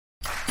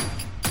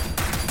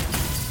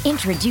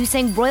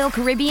Introducing Royal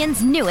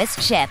Caribbean's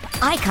newest ship,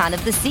 Icon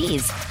of the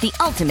Seas, the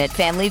ultimate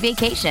family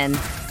vacation.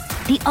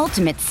 The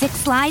ultimate 6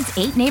 slides,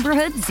 8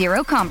 neighborhoods,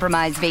 0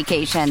 compromise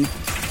vacation.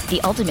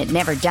 The ultimate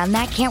never done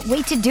that, can't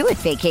wait to do it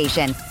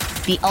vacation.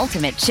 The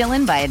ultimate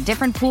chillin' by a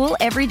different pool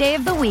every day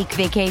of the week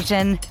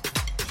vacation.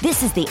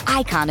 This is the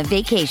Icon of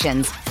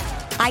vacations.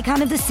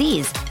 Icon of the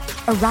Seas,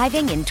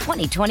 arriving in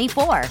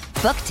 2024.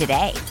 Book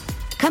today.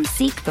 Come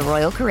seek the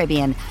Royal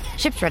Caribbean.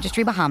 Ships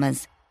Registry,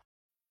 Bahamas.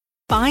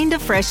 Find a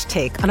fresh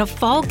take on a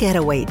fall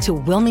getaway to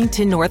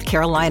Wilmington, North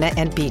Carolina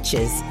and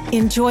beaches.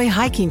 Enjoy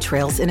hiking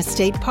trails in a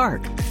state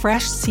park,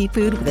 fresh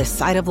seafood with a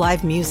side of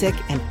live music,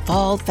 and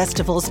fall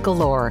festivals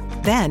galore.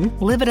 Then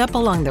live it up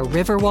along the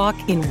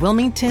Riverwalk in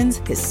Wilmington's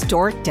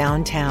historic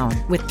downtown.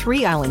 With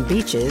 3 island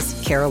beaches,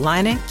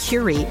 Carolina,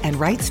 Curie, and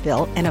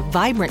Wrightsville, and a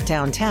vibrant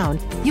downtown,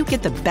 you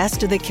get the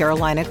best of the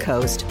Carolina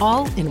coast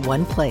all in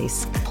one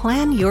place.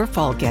 Plan your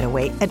fall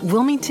getaway at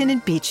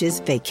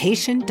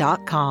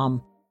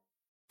WilmingtonandBeachesVacation.com.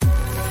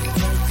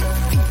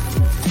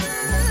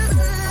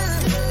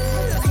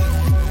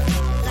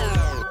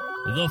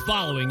 The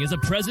following is a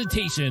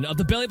presentation of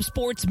the Belly Up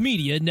Sports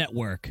Media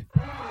Network.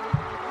 The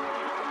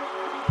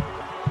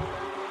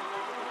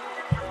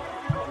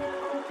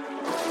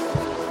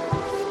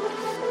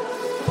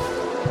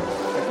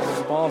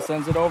ball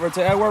sends it over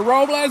to Edward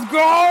Robles.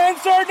 Go!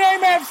 Insert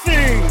name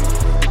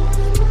FC!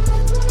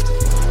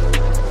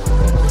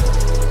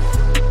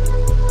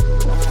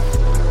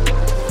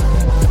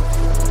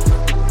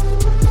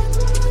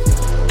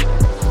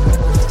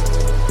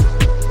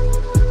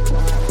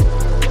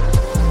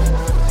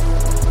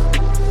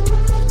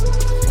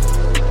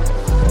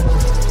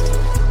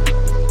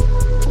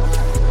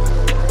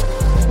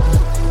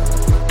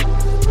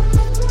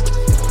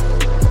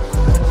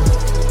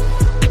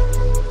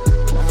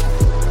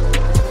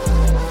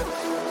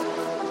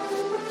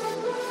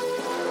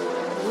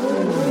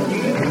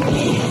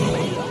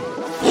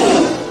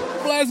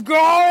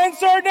 Go!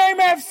 Insert name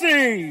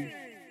FC!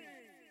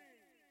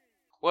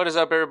 What is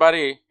up,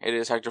 everybody? It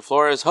is Hector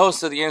Flores,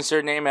 host of the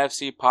Insert Name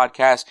FC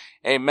podcast,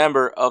 a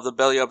member of the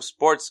Belly Up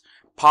Sports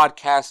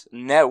Podcast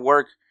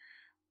Network.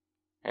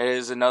 It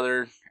is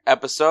another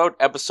episode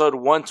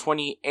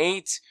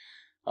 128,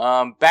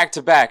 back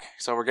to back.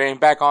 So we're getting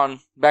back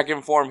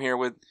in form here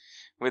with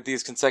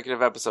these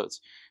consecutive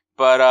episodes.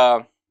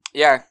 But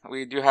yeah,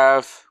 we do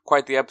have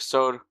quite the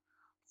episode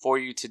for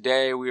you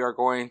today. We are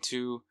going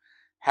to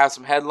have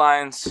some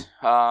headlines.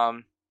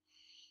 Gonna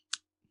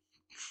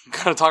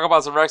talk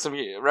about some Wrexham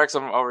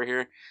over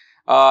here.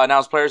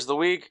 Announce players of the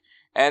week,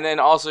 and then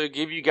also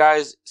give you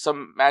guys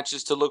some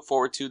matches to look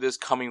forward to this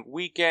coming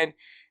weekend,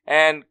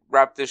 and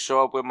wrap this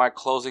show up with my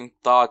closing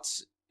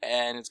thoughts.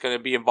 And it's gonna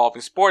be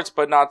involving sports,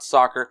 but not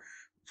soccer.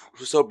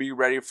 So be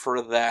ready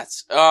for that.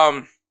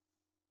 But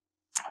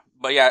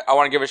yeah, I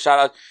want to give a shout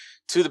out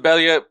to the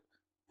Belly Up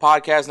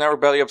Podcast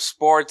Network, Belly Up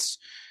Sports.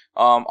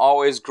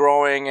 Always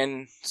growing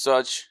and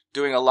such.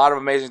 Doing a lot of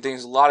amazing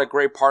things, a lot of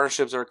great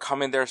partnerships that are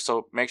coming there,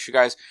 so make sure you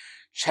guys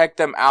check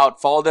them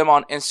out. Follow them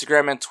on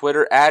Instagram and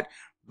Twitter at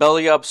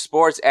Belly Up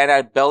Sports and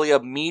at Belly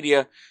Up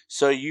Media,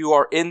 so you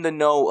are in the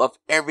know of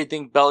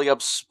everything Belly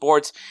Up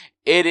Sports.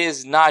 It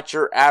is not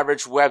your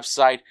average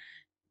website.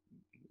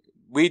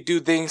 We do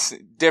things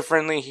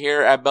differently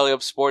here at Belly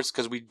Up Sports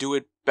because we do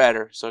it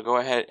better. So go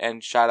ahead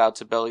and shout out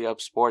to Belly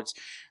Up Sports.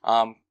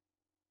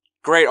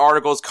 Great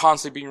articles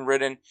constantly being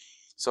written,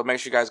 so make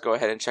sure you guys go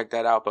ahead and check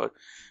that out. But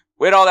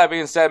with all that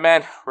being said,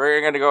 man,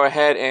 we're going to go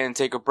ahead and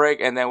take a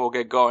break, and then we'll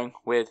get going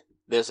with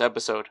this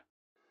episode.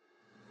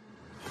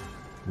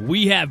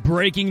 We have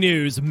breaking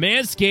news.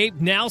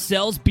 Manscaped now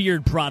sells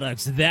beard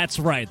products. That's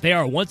right. They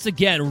are once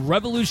again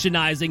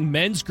revolutionizing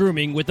men's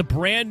grooming with the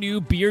brand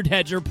new Beard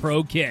Hedger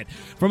Pro Kit.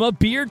 From a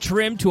beard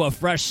trim to a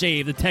fresh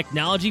shave, the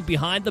technology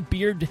behind the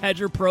Beard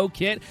Hedger Pro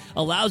Kit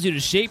allows you to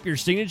shape your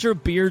signature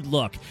beard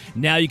look.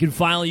 Now you can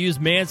finally use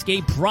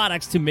Manscaped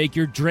products to make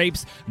your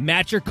drapes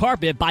match your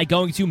carpet by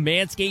going to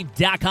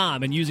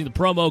manscaped.com and using the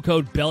promo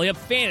code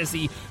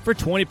BellyUpFantasy for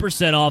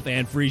 20% off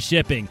and free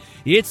shipping.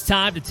 It's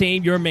time to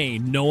tame your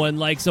mane. No one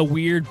likes a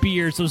weird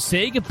beard, so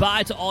say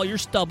goodbye to all your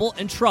stubble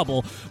and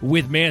trouble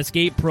with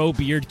Manscaped Pro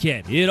Beard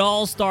Kit. It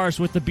all starts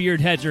with the Beard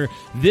Hedger.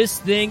 This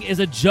thing is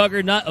a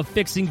juggernaut of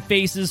fixing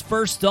faces.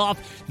 First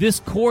off,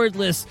 this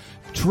cordless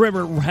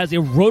trimmer has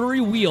a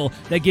rotary wheel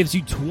that gives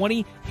you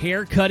 20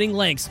 hair cutting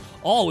lengths,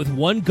 all with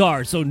one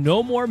guard, so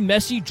no more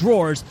messy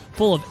drawers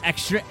full of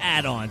extra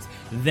add-ons.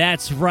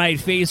 That's right,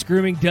 face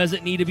grooming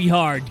doesn't need to be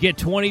hard. Get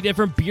 20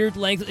 different beard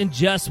lengths in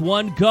just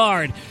one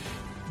guard.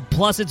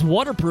 Plus, it's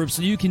waterproof,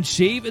 so you can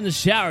shave in the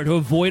shower to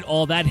avoid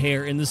all that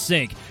hair in the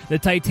sink. The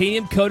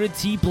titanium-coated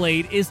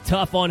T-blade is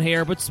tough on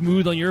hair but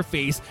smooth on your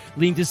face,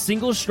 leading to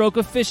single-stroke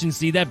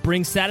efficiency that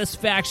brings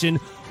satisfaction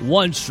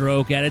one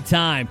stroke at a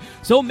time.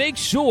 So make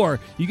sure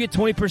you get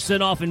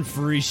 20% off and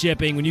free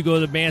shipping when you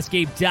go to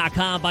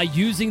Manscaped.com by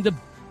using the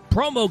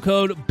promo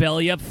code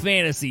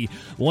BellyUpFantasy.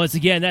 Once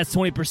again, that's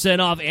 20%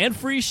 off and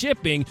free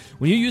shipping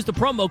when you use the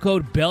promo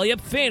code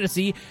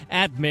BellyUpFantasy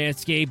at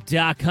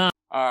Manscaped.com.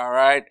 All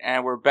right,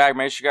 and we're back.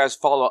 Make sure you guys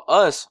follow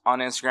us on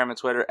Instagram and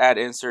Twitter at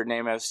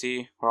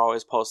InsertNameFC. We're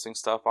always posting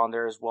stuff on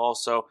there as well.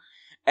 So,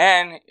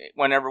 and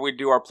whenever we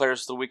do our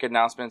Players of the Week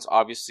announcements,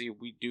 obviously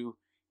we do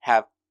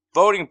have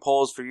voting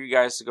polls for you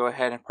guys to go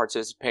ahead and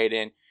participate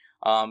in,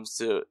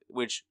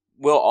 which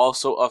will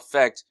also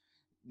affect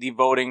the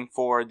voting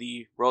for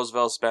the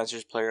Roosevelt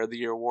Spencer's Player of the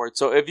Year award.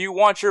 So if you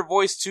want your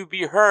voice to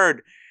be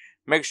heard,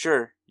 make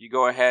sure you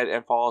go ahead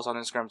and follow us on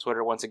Instagram and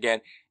Twitter once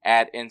again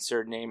at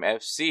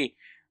InsertNameFC.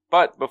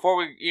 But before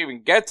we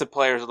even get to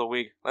Players of the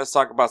Week, let's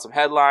talk about some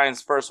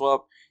headlines. First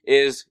up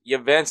is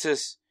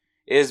Juventus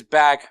is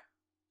back,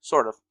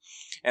 sort of.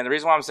 And the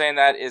reason why I'm saying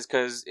that is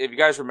because if you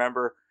guys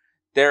remember,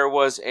 there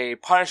was a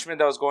punishment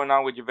that was going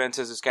on with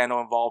Juventus, a scandal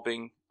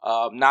involving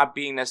not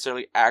being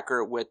necessarily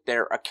accurate with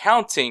their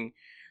accounting.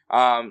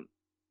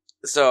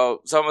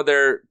 So some of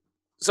their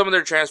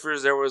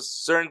transfers, there was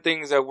certain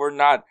things that were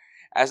not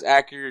as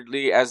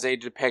accurately as they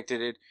depicted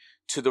it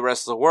to the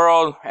rest of the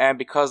world, and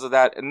because of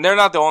that, and they're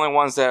not the only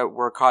ones that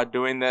were caught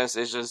doing this.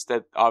 It's just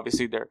that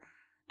obviously they're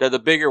the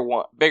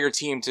bigger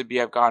team to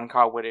have gotten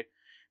caught with it.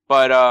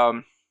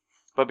 But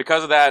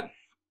because of that,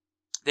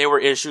 they were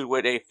issued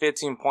with a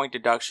 15-point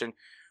deduction,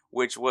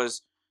 which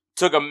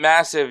took a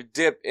massive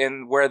dip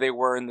in where they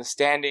were in the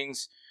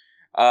standings.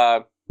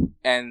 And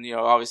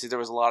obviously there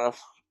was a lot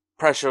of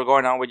pressure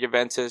going on with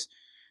Juventus.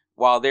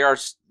 While they are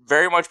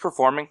very much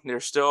performing, they're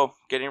still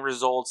getting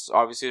results.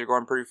 Obviously, they're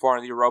going pretty far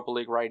in the Europa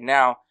League right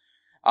now.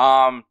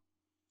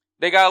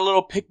 They got a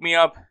little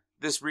pick-me-up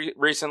this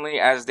recently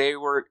as they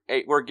were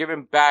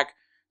given back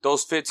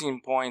those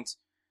 15 points,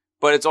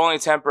 but it's only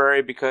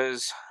temporary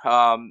because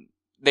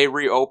they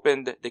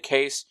reopened the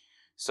case.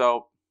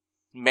 So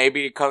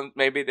maybe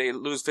they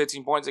lose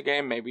 15 points a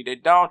game, maybe they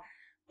don't.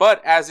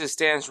 But as it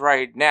stands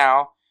right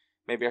now,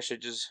 maybe I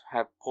should just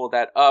have pulled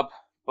that up,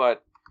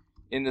 but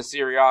in the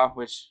Serie A,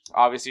 which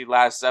obviously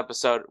last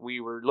episode we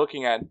were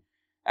looking at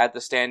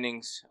the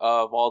standings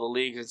of all the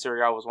leagues, and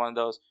Serie A was one of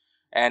those.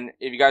 And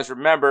if you guys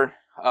remember,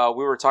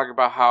 we were talking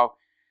about how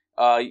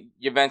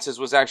Juventus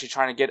was actually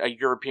trying to get a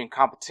European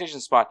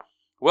competition spot.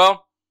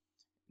 Well,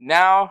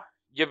 now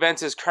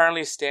Juventus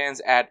currently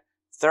stands at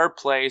third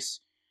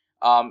place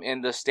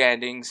in the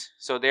standings,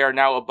 so they are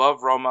now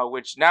above Roma,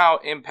 which now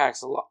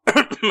impacts a lot.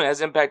 Has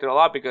impacted a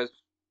lot because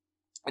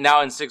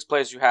now in sixth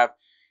place you have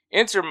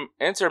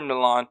Inter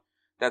Milan,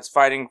 that's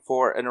fighting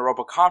for an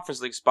Europa Conference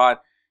League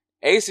spot,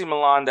 AC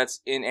Milan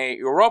that's in a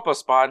Europa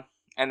spot,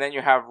 and then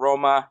you have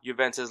Roma,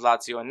 Juventus,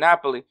 Lazio, and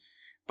Napoli.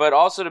 But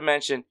also to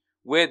mention,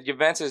 with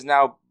Juventus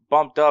now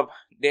bumped up,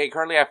 they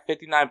currently have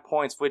 59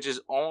 points, which is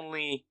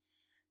only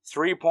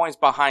 3 points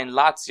behind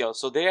Lazio.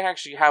 So they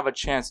actually have a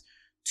chance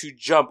to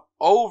jump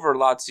over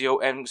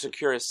Lazio and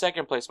secure a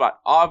second place spot.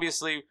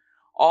 Obviously,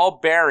 all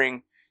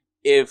bearing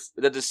if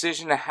the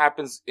decision that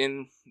happens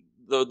in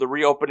the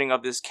reopening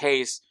of this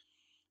case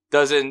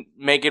doesn't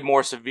make it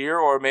more severe,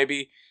 or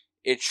maybe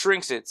it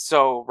shrinks it.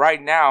 So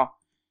right now,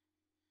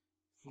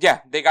 yeah,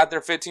 they got their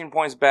 15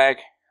 points back.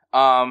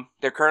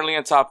 They're currently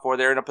in top 4.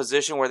 They're in a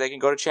position where they can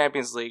go to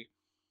Champions League,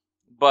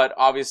 but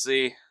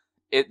obviously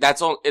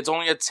it's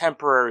only a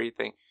temporary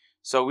thing.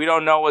 So we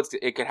don't know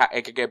it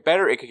could get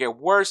better, it could get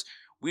worse.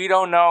 We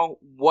don't know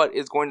what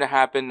is going to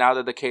happen now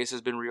that the case has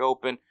been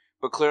reopened.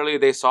 But clearly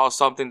they saw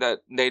something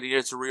that they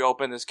needed to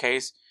reopen this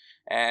case,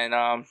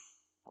 and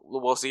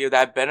we'll see if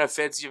that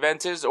benefits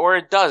Juventus or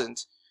it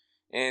doesn't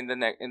in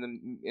the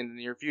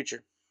near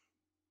future.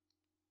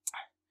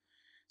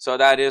 So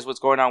that is what's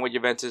going on with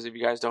Juventus, if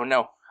you guys don't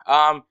know.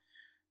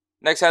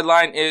 Next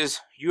headline is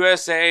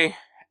USA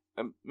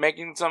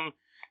making some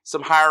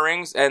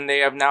hirings, and they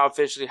have now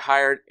officially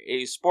hired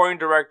a sporting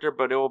director,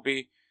 but it will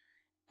be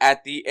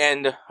at the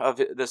end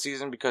of the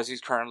season because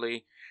he's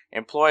currently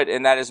employed,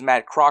 and that is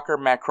Matt Crocker.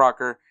 Matt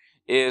Crocker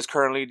is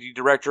currently the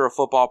director of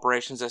football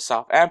operations at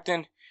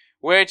Southampton,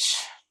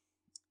 which,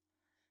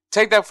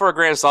 take that for a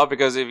grain of salt,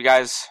 because if you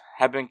guys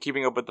have been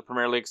keeping up with the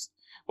Premier League,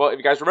 well, if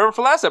you guys remember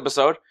from last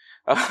episode,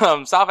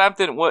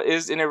 Southampton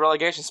is in a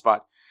relegation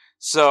spot.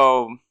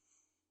 So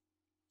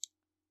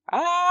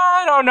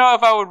I don't know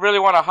if I would really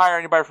want to hire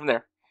anybody from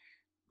there.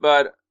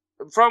 But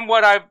from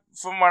what I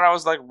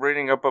was like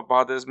reading up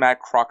about this Matt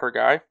Crocker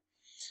guy,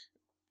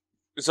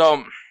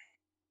 so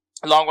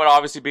along with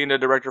obviously being the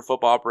director of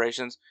football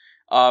operations,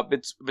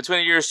 between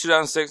the years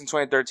 2006 and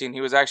 2013,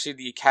 he was actually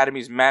the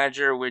academy's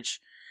manager, which,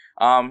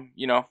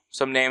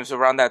 some names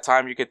around that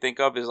time you could think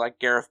of is like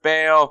Gareth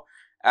Bale,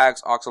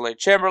 Alex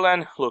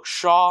Oxlade-Chamberlain, Luke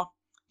Shaw,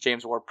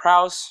 James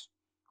Ward-Prowse,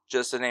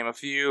 just to name a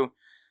few.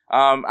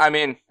 I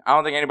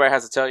don't think anybody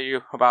has to tell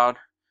you about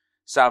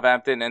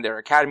Southampton and their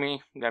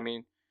academy.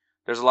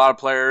 There's a lot of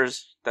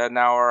players that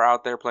now are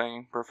out there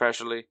playing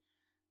professionally.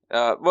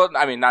 Not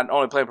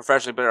only playing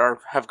professionally, but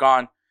have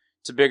gone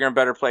to bigger and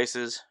better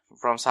places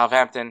from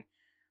Southampton.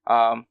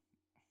 So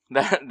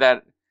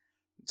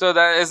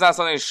that is not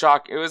something to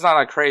shock. It was not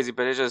like crazy,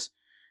 but it's just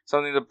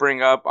something to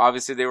bring up.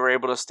 Obviously, they were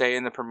able to stay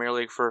in the Premier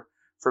League for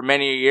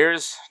many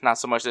years. Not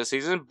so much this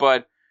season,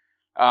 but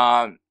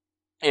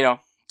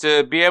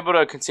to be able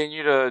to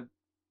continue to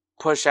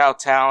push out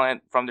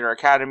talent from their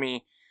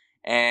academy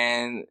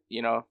and,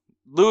 you know,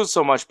 lose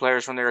so much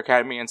players from their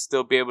academy and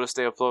still be able to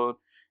stay afloat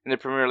in the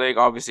Premier League,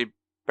 obviously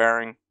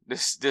bearing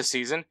this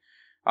season,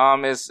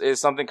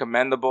 is something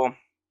commendable.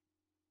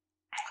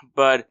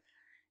 But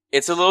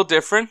it's a little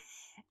different.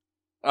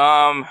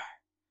 The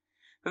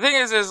thing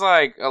is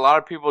like, a lot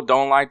of people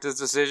don't like this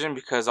decision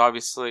because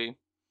obviously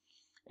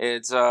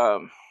it's, I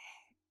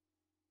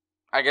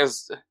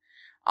guess,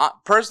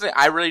 personally,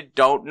 I really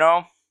don't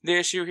know the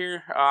issue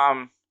here.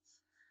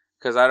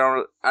 Cause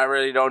I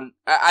really don't,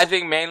 I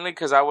think mainly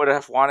cause I would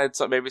have wanted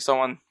maybe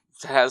someone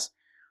that has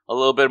a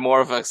little bit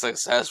more of a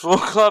successful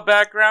club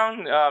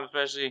background,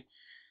 especially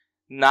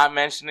not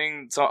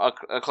mentioning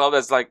a club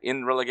that's like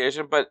in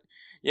relegation. But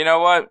you know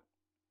what?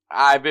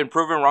 I've been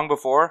proven wrong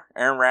before.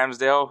 Aaron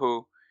Ramsdale,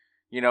 who,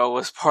 you know,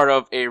 was part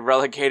of a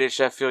relegated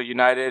Sheffield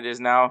United, is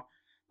now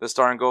the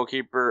starting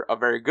goalkeeper, a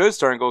very good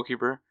starting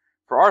goalkeeper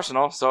for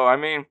Arsenal. So, I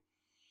mean,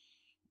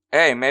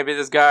 hey, maybe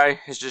this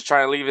guy is just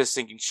trying to leave his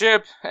sinking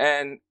ship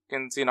and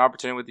can see an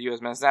opportunity with the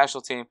U.S. men's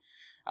national team.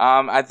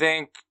 I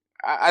think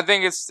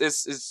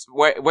it's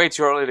way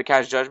too early to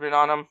cast judgment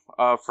on him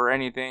for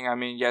anything. I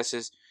mean, yes,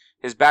 his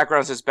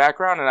background's his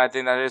background, and I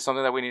think that is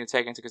something that we need to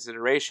take into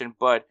consideration.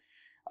 But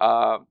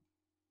well,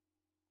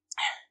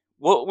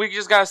 we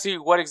just gotta see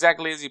what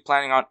exactly is he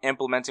planning on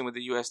implementing with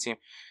the U.S. team.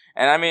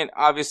 And I mean,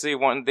 obviously,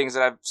 one of the things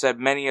that I've said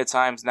many a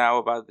times now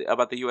about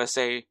the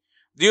USA,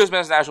 the U.S.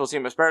 men's national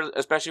team,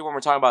 especially when we're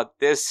talking about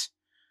this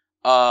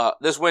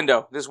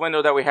window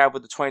that we have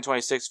with the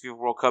 2026 FIFA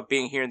World Cup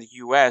being here in the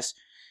U.S.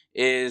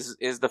 is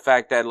the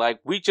fact that, like,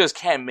 we just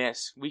can't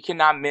miss. We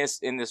cannot miss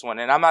in this one.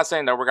 And I'm not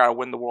saying that we're gonna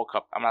win the World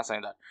Cup. I'm not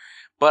saying that.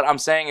 But I'm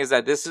saying is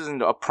that this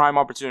isn't a prime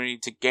opportunity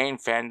to gain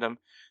fandom,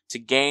 to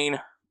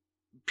gain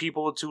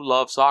people to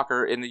love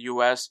soccer in the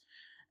U.S.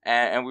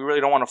 And we really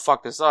don't want to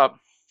fuck this up.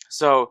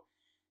 So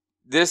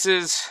this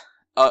is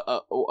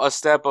a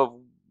step of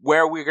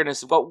where we're gonna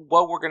see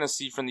what we're gonna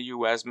see from the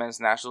U.S. men's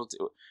national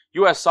team,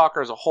 U.S.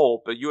 soccer as a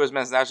whole, but U.S.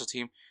 men's national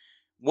team.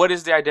 What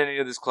is the identity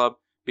of this club?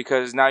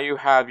 Because now you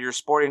have your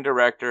sporting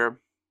director,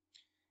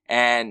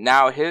 and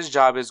now his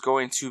job is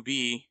going to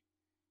be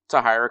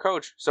to hire a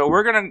coach. So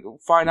we're gonna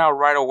find out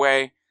right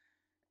away,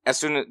 as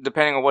soon,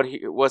 depending on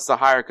what's the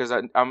hire, because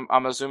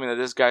I'm assuming that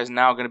this guy is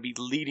now going to be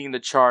leading the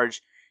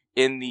charge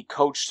in the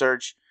coach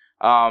search,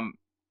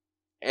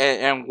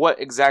 and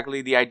what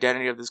exactly the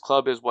identity of this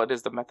club is, what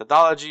is the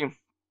methodology,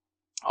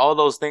 all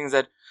those things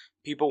that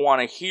people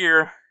want to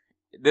hear.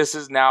 This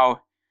is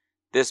now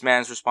this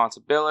man's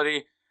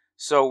responsibility.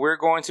 So we're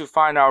going to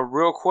find out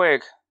real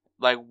quick,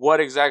 like, what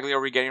exactly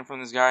are we getting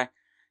from this guy?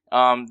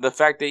 The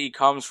fact that he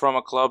comes from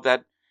a club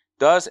that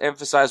does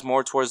emphasize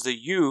more towards the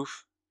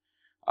youth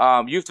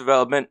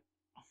development.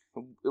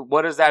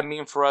 What does that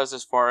mean for us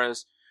as far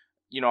as,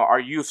 you know, our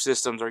youth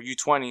systems, our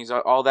U20s,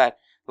 all that?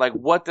 Like,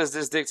 what does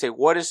this dictate?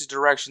 What is the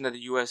direction that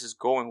the U.S. is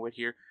going with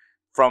here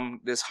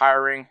from this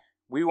hiring?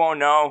 We won't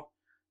know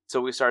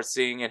till we start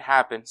seeing it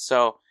happen.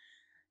 So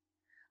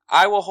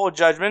I will hold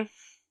judgment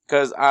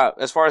because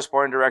as far as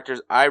sporting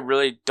directors, I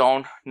really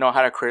don't know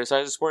how to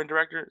criticize a sporting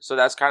director. So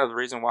that's kind of the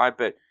reason why.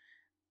 But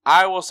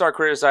I will start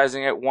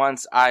criticizing it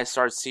once I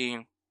start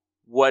seeing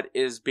what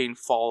is being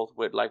followed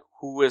with, like,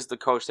 who is the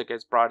coach that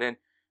gets brought in,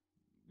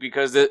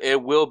 because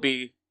it will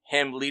be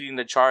him leading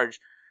the charge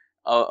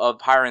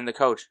of hiring the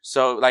coach.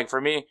 So, like,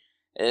 for me,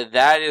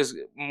 that is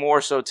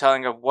more so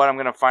telling of what I'm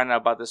going to find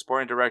out about the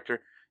sporting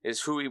director,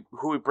 is who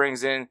he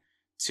brings in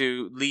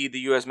to lead the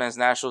U.S. men's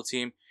national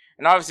team.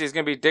 And obviously it's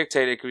going to be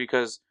dictated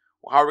because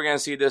how are we going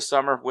to see this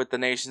summer with the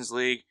Nations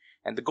League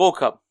and the Gold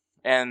Cup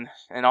and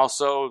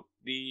also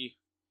the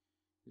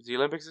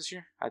Olympics this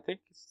year? I think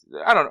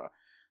I don't know.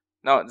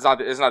 No, it's not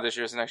this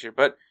year, it's next year.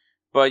 But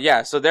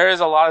yeah, so there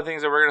is a lot of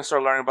things that we're going to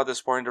start learning about the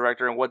sporting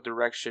director and what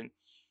direction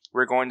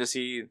we're going to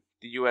see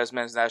the U.S.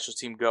 men's national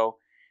team go.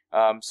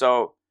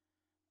 So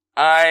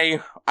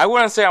I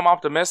wouldn't say I'm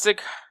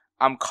optimistic.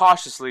 I'm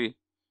cautiously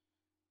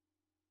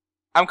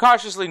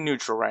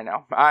neutral right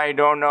now. I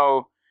don't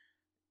know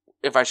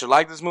if I should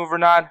like this move or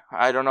not.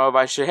 I don't know if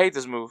I should hate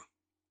this move.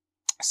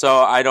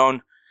 So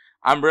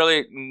I'm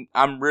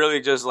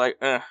really just like,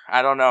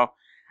 I don't know.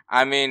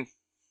 I mean,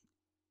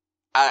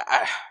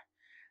 like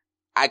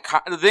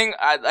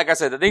I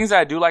said, the things that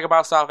I do like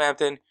about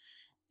Southampton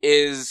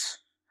is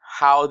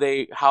how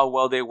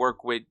well they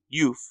work with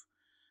youth.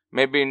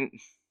 Maybe,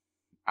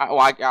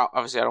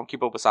 obviously I don't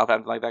keep up with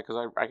Southampton like that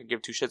because I can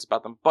give two shits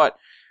about them. But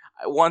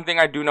one thing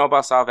I do know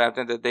about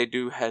Southampton, that they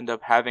do end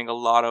up having a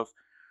lot of,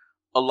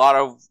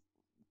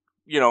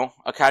 you know,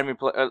 academy,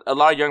 a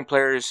lot of young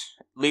players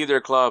leave their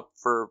club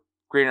for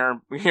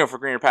greener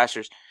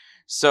pastures.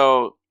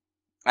 So,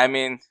 I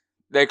mean,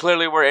 they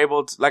clearly were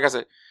able to, like I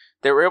said,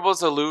 they were able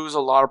to lose a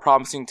lot of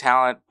promising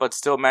talent, but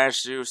still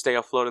managed to stay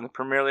afloat in the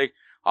Premier League.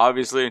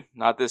 Obviously,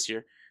 not this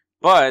year,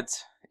 but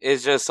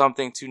it's just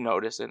something to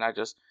notice. And I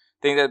just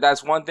think that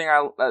that's one thing.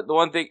 The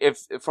one thing,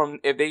 if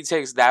they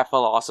take that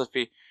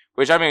philosophy,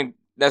 which I mean,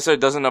 necessarily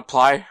doesn't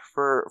apply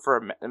for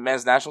a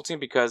men's national team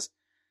because,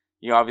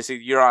 you know, obviously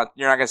you're not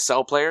going to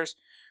sell players.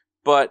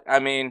 But I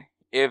mean,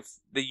 if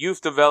the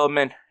youth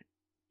development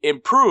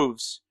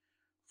improves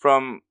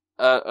from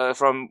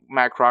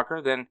Matt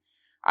Crocker, then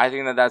I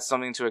think that that's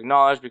something to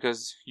acknowledge,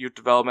 because youth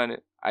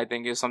development, I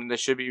think, is something that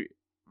should be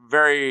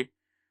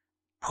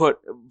put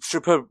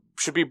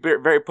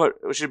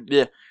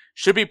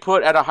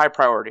at a high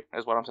priority,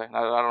 is what I'm saying.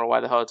 I don't know why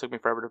the hell it took me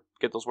forever to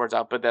get those words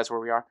out, but that's where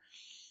we are.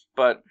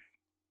 But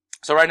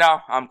so right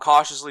now I'm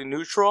cautiously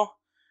neutral,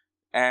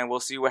 and we'll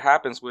see what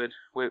happens with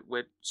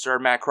Sir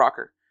Matt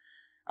Crocker.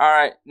 All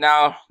right,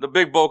 now the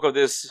big bulk of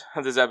this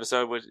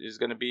episode, which is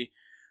going to be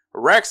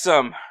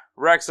Wrexham.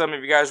 Wrexham,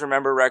 if you guys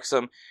remember,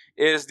 Wrexham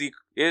is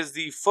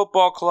the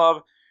football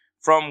club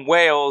from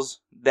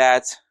Wales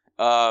that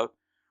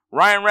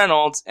Ryan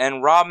Reynolds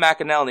and Rob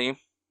McElhenney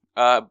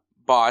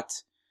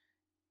bought.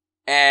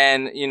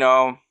 And, you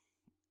know,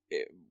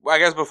 I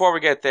guess before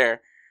we get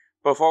there,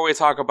 before we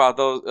talk about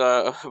those,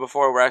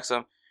 before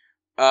Wrexham,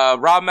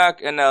 Rob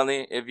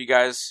McElhenney, if you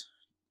guys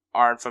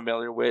aren't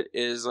familiar with,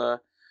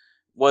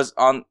 was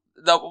on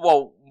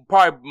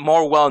probably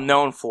more well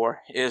known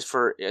for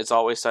It's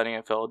Always Sunny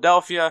in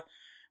Philadelphia,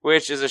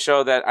 which is a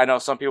show that I know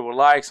some people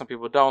like, some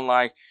people don't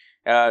like.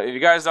 If you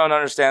guys don't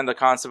understand the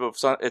concept of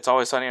It's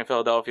Always Sunny in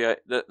Philadelphia,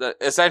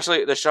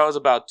 essentially the show is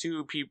about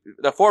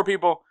the four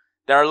people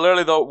that are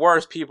literally the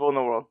worst people in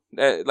the world.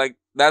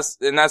 That's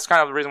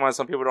kind of the reason why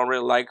some people don't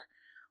really like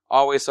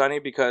Always Sunny,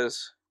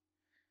 because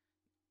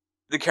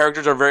the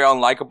characters are very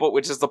unlikable,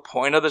 which is the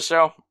point of the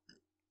show,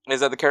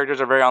 is that the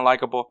characters are very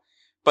unlikable.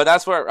 But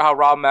that's how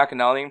Rob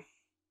McElhenney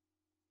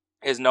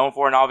is known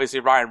for, and obviously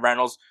Ryan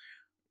Reynolds,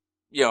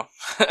 you know,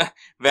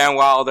 Van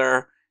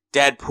Wilder,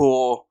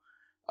 Deadpool,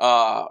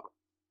 the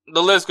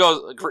list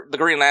goes, the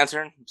Green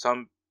Lantern,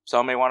 some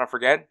may want to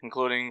forget,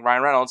 including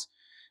Ryan Reynolds.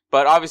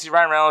 But obviously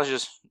Ryan Reynolds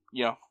is just,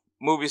 you know,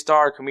 movie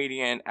star,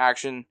 comedian,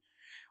 action,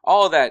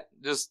 all of that,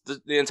 just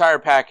the entire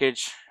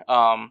package.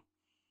 To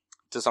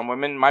some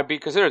women might be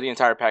considered the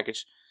entire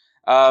package.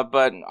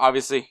 But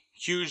obviously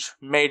huge,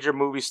 major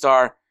movie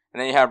star. And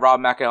then you have Rob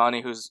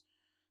McElhenney, who's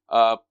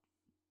a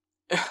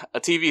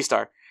TV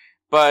star.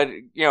 But,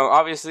 you know,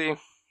 obviously,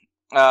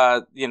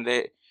 Rob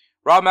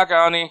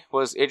McElhenney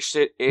was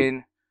interested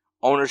in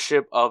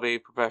ownership of a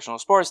professional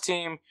sports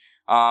team,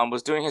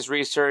 was doing his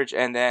research,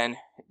 and then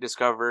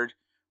discovered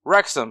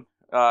Wrexham.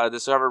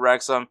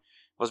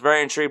 Was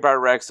very intrigued by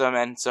Wrexham,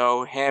 and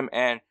so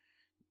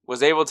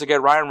was able to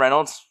get Ryan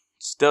Reynolds.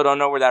 Still don't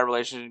know where that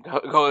relationship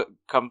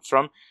comes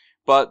from,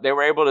 but they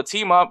were able to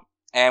team up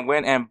and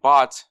went and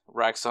bought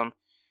Wrexham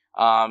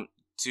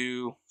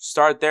to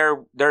start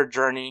their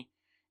journey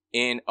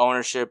in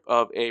ownership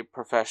of a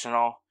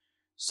professional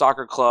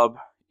soccer club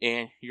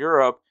in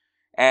Europe.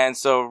 And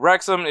so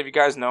Wrexham, if you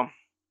guys know,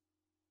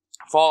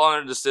 fall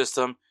under the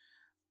system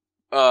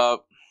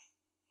of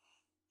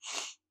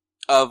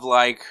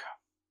like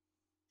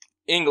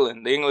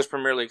England, the English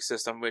Premier League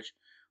system, which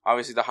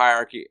obviously the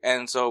hierarchy.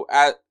 And so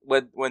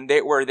when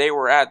they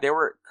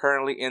were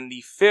currently in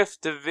the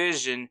 5th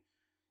division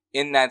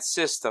in that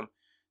system.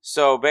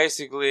 So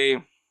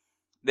basically,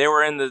 they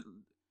were in the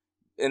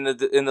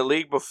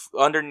league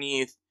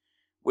underneath,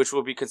 which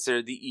will be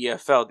considered the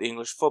EFL, the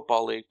English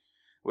Football League,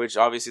 which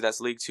obviously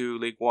that's League 2,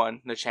 League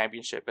 1, the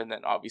Championship, and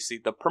then obviously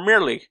the Premier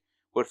League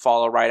would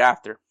follow right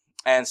after.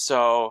 And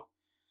so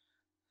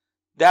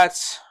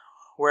that's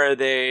where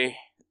they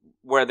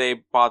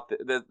bought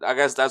I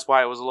guess that's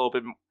why it was a little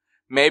bit,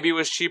 maybe it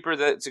was cheaper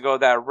to go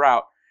that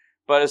route,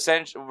 but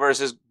essentially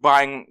versus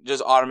buying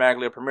just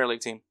automatically a Premier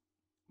League team.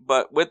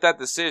 But with that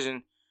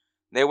decision,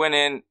 they went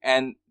in,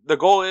 and the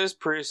goal is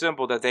pretty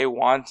simple, that they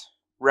want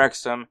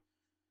Wrexham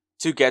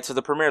to get to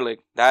the Premier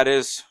League. That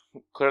is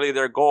clearly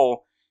their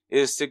goal,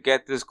 is to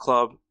get this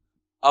club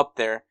up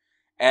there.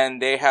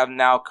 And they have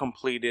now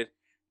completed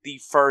the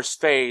first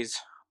phase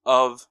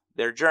of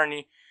their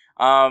journey.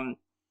 I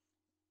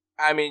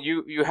mean,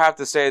 you have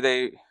to say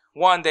they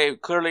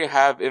clearly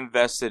have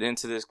invested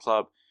into this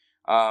club.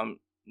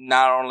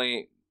 Not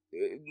only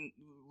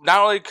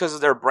because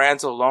of their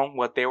brands alone,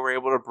 what they were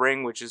able to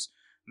bring, which is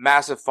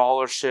massive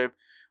followership,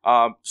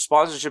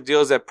 sponsorship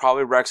deals that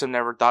probably Wrexham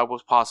never thought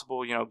was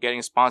possible. You know,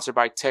 getting sponsored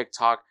by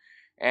TikTok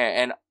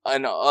and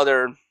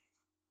other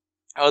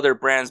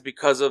brands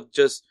because of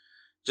just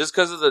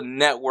because of the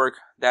network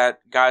that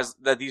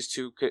these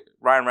two,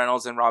 Ryan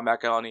Reynolds and Rob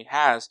McElhenney,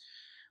 has.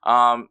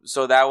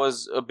 So that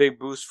was a big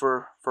boost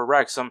for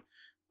Wrexham.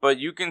 But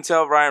you can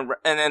tell Ryan,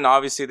 and then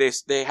obviously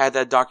they had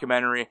that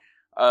documentary,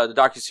 the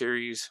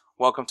docuseries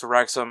Welcome to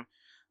Wrexham,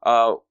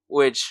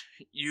 which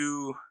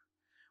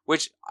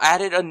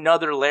added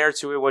another layer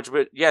to it. Which,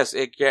 yes,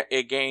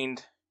 it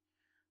gained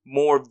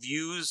more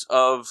views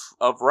of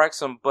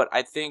Wrexham, but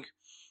I think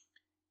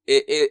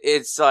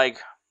it's like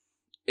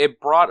it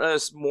brought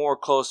us more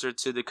closer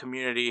to the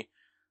community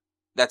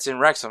that's in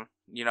Wrexham.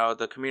 You know,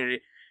 the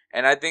community,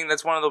 and I think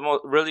that's one of the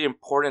most really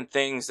important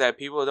things that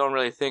people don't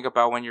really think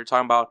about when you're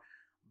talking about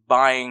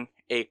buying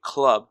a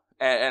club.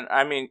 And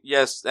I mean,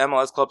 yes,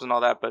 MLS clubs and all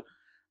that, but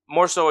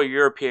more so a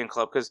European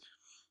club, because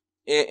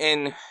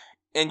in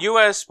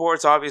U.S.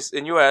 sports, obviously,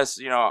 in U.S.,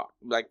 you know,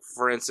 like,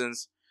 for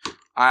instance,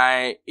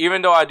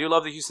 even though I do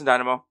love the Houston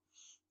Dynamo,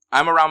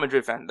 I'm a Real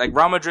Madrid fan. Like,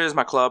 Real Madrid is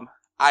my club.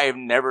 I have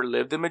never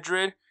lived in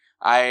Madrid.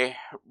 I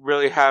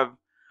really have.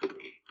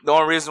 The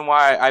only reason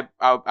why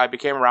I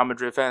became a Real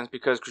Madrid fan is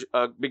because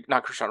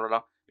not Cristiano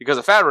Ronaldo, because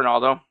of Fat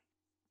Ronaldo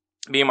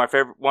being one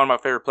of my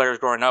favorite players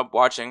growing up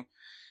watching,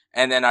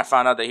 and then I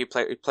found out that he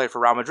played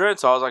for Real Madrid,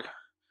 so I was like,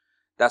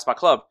 that's my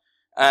club,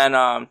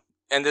 and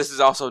this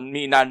is also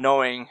me not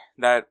knowing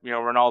that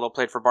Ronaldo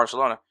played for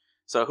Barcelona.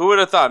 So who would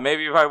have thought?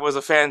 Maybe if I was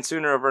a fan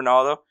sooner of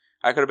Ronaldo,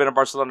 I could have been a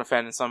Barcelona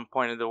fan at some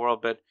point in the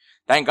world, but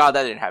thank God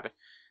that didn't happen.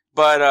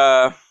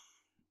 But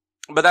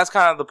that's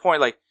kind of the point.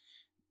 Like,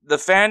 the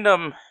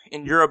fandom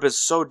in Europe is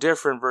so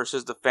different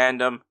versus the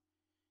fandom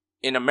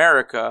in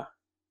America.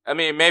 I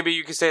mean, maybe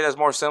you could say that's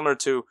more similar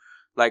to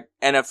like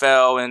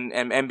NFL and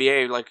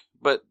NBA, like,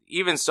 but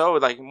even so,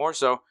 like, more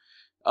so,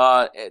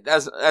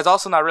 that's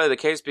also not really the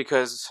case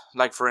because,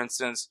 like, for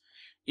instance,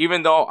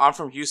 even though I'm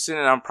from Houston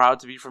and I'm proud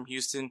to be from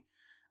Houston,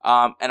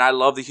 and I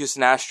love the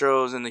Houston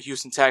Astros and the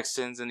Houston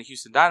Texans and the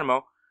Houston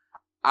Dynamo,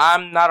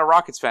 I'm not a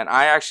Rockets fan.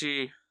 I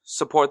actually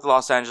support the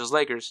Los Angeles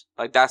Lakers.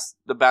 Like, that's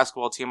the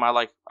basketball team I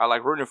like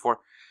rooting for.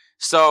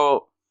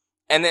 So,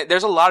 and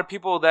there's a lot of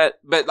people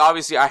but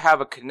obviously I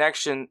have a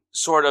connection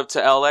sort of to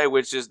LA,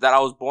 which is that I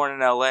was born in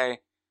LA,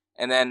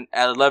 and then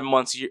at 11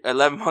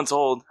 months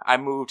old, I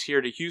moved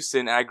here to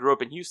Houston, and I grew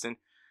up in Houston.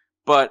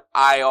 But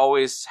I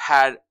always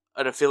had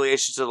an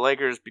affiliation to the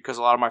Lakers because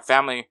a lot of my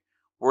family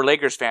were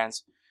Lakers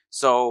fans.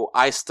 So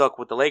I stuck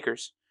with the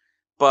Lakers.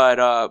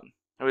 But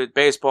with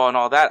baseball and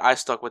all that, I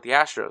stuck with the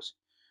Astros.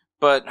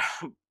 But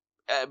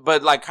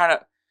like, kind of,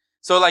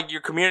 so like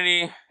your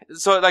community,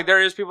 so like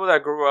there is people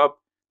that grew up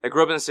in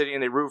the city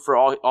and they root for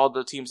all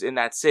the teams in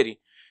that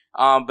city.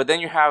 But then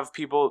you have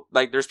people,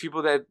 like, there's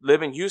people that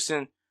live in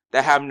Houston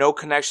that have no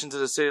connection to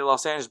the city of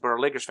Los Angeles but are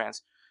Lakers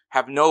fans,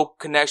 have no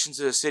connection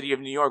to the city of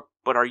New York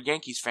but are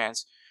Yankees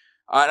fans.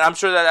 And I'm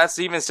sure that that's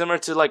even similar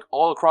to like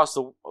all across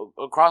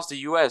the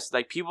U.S.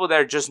 Like, people that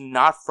are just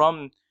not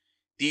from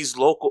these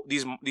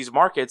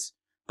markets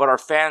but are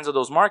fans of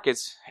those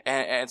markets,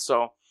 and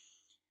so.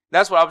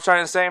 That's what I was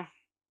trying to say,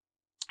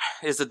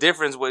 is the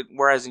difference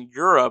whereas in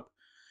Europe,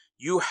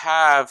 you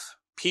have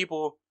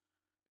people,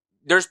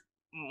 there's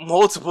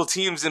multiple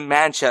teams in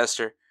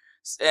Manchester,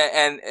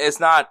 and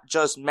it's not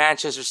just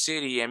Manchester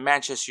City and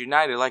Manchester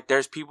United. Like,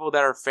 there's people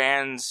that are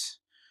fans.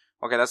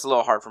 Okay, that's a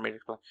little hard for me to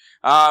explain.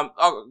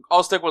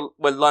 I'll stick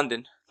with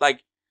London.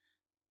 Like,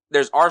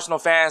 there's Arsenal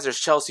fans, there's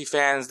Chelsea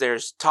fans,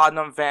 there's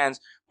Tottenham fans,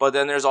 but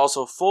then there's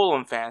also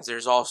Fulham fans.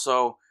 There's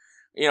also,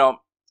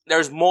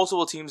 there's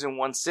multiple teams in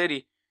one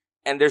city.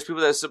 And there's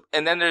people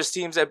and then there's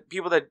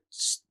people that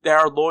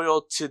are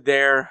loyal to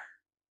their,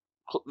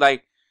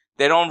 like,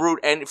 they don't root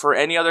for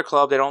any other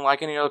club. They don't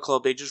like any other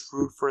club. They just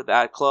root for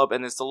that club,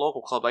 and it's the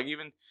local club. Like,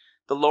 even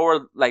the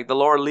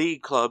lower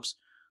league clubs,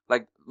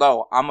 like,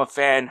 no, I'm a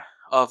fan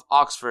of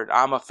Oxford.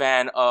 I'm a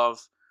fan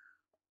of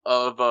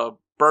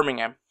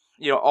Birmingham.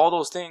 All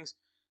those things,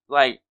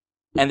 like,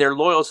 and they're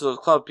loyal to the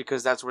club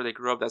because that's where they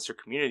grew up. That's their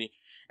community.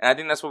 And I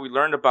think that's what we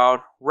learned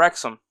about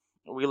Wrexham.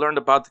 We learned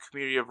about the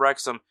community of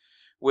Wrexham,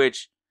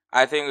 which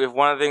I think is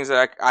one of the things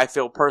that I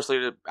feel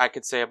personally that I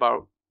could say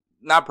about,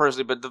 not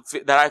personally, but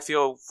that I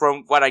feel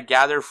from what I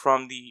gathered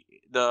from the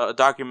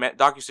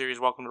docuseries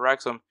Welcome to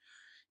Wrexham,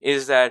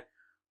 is that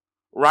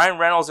Ryan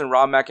Reynolds and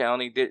Rob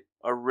McElhenney did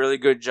a really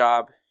good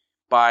job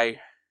by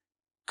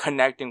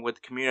connecting with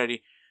the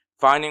community,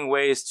 finding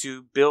ways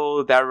to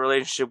build that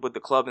relationship with the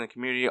club and the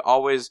community,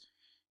 always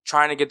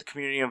trying to get the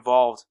community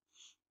involved,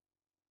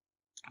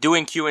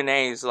 doing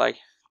Q&As, like,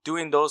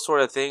 doing those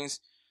sort of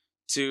things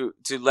to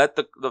let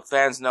the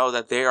fans know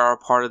that they are a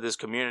part of this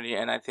community.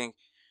 And I think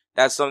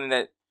that's something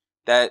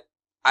that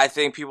I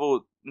think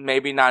people may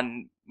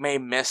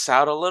miss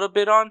out a little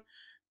bit on,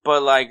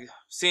 but like,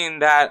 seeing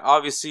that,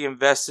 obviously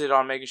invested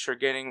on making sure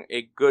getting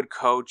a good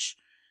coach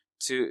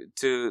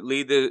to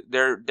lead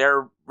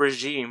their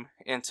regime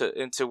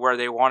into where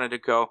they wanted to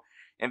go,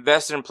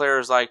 invested in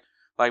players like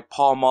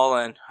Paul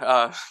Mullen,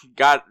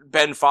 got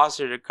Ben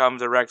Foster to come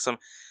to Wrexham,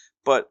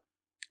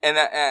 and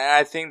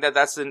I think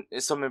that's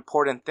some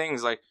important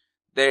things. Like,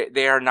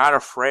 they are not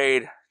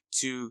afraid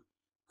to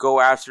go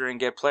after and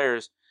get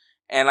players.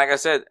 And like I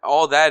said,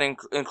 all that,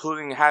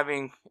 including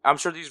having, I'm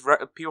sure these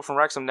people from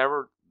Wrexham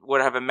never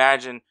would have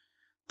imagined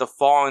the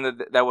following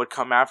that would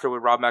come after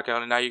with Rob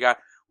McElhenney. Now you got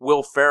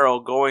Will Ferrell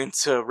going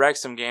to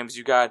Wrexham games.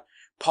 You got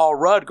Paul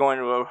Rudd going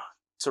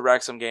to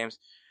Wrexham games.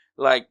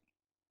 Like,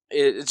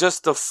 it's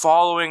just the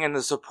following and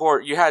the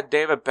support. You had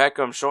David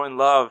Beckham showing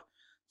love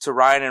to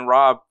Ryan and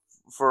Rob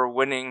for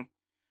winning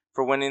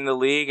the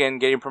league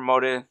and getting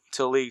promoted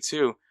to League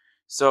Two.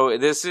 So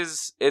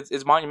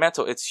it's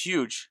monumental. It's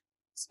huge,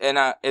 and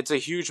it's a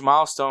huge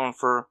milestone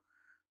for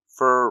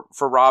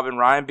Rob and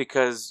Ryan,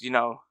 because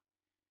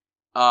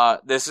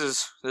this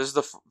is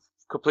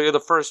completely the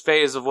first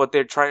phase of what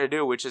they're trying to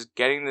do, which is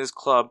getting this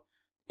club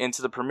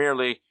into the Premier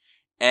League,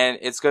 and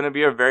it's going to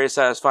be a very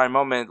satisfying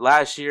moment.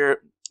 Last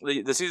year,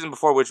 the season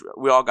before, which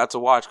we all got to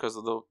watch because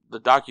of the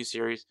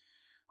docuseries,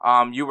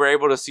 you were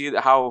able to see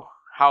how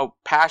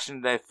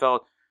passionate they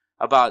felt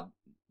about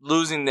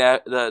losing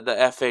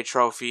the FA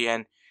trophy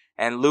and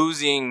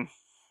losing,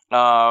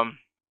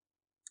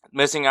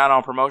 missing out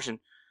on promotion,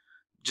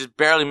 just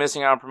barely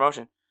missing out on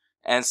promotion.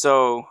 And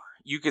so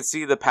you could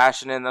see the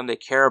passion in them. They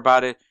care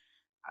about it.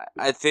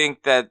 I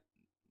think that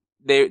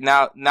they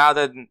now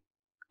that, and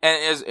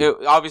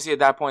obviously at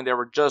that point they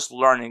were just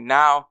learning.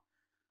 Now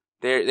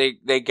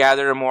they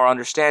gathered a more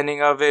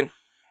understanding of it,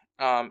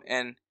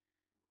 and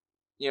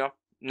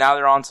now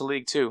they're on to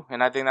League Two,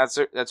 and I think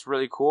that's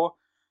really cool.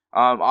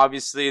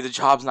 Obviously the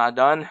job's not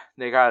done.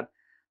 They got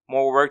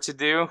more work to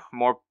do,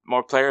 more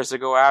players to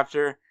go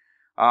after,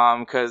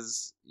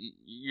 because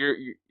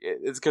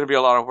it's going to be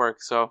a lot of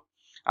work. So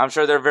I'm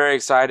sure they're very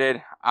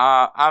excited.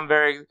 I'm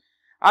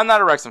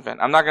not a Wrexham fan.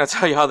 I'm not going to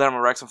tell you how that I'm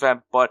a Wrexham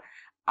fan, but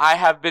I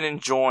have been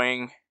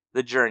enjoying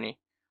the journey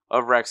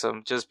of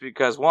Wrexham just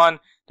because, one,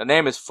 the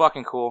name is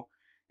fucking cool,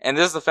 and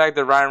this is the fact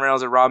that Ryan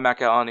Reynolds and Rob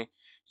McElhenney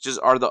just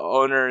are the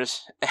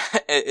owners.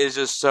 It is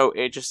just so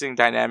interesting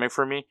dynamic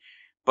for me,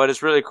 but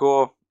it's really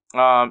cool.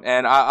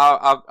 And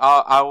I'm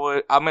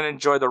gonna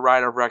enjoy the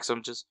ride of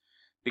Wrexham just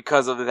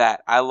because of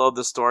that. I love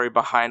the story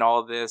behind all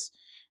of this,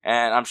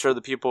 and I'm sure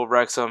the people of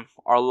Wrexham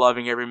are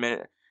loving every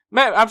minute.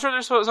 Man, I'm sure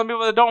there's some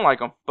people that don't like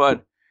them,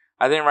 but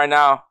I think right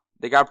now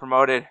they got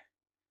promoted.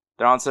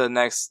 They're on to the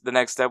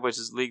next step, which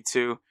is League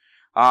Two.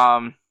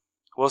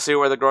 We'll see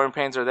where the growing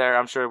pains are there.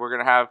 I'm sure we're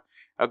gonna have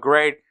a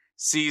great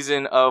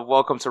season of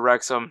Welcome to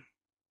Wrexham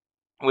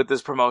with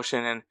this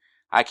promotion, and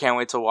I can't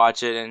wait to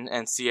watch it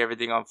and see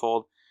everything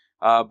unfold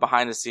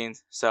behind the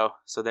scenes. So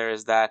there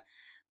is that.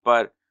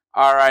 But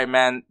all right,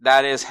 man,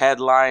 that is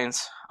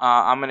headlines.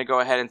 I'm gonna go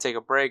ahead and take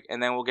a break,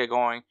 and then we'll get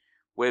going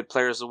with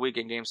Players of the Week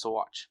and games to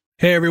watch.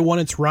 Hey everyone,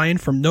 it's Ryan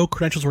from No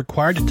Credentials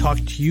Required to talk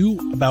to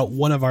you about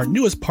one of our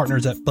newest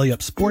partners at Belly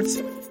Up Sports,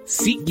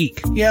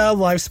 SeatGeek. Yeah,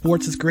 live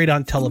sports is great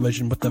on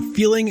television, but the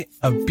feeling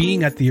of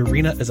being at the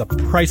arena is a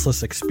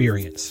priceless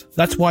experience.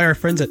 That's why our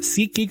friends at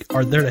SeatGeek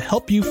are there to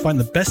help you find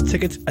the best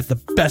tickets at the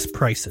best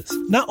prices.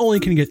 Not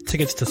only can you get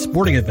tickets to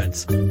sporting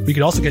events, but you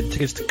can also get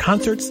tickets to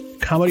concerts,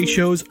 comedy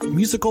shows,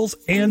 musicals,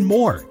 and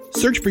more.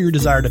 Search for your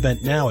desired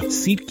event now at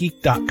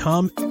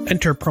SeatGeek.com,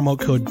 enter promo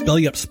code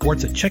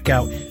BellyUpSports at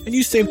checkout, and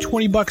you save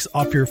 $20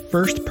 off your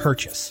first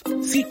purchase.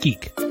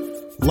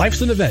 SeatGeek.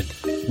 Life's an event.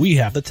 We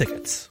have the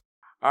tickets.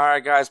 All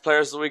right, guys.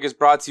 Players of the Week is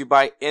brought to you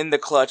by In the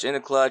Clutch. In the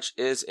Clutch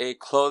is a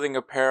clothing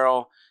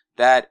apparel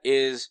that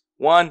is,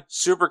 one,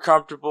 super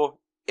comfortable.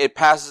 It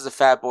passes the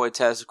fat boy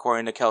test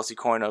according to Kelsey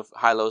Coyne of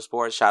High Low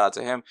Sports. Shout out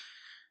to him.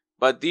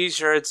 But these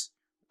shirts,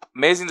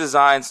 amazing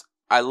designs.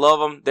 I love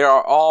them. They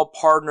are all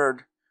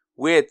partnered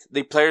with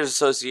the Players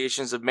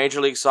Associations of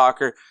Major League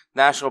Soccer,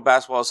 National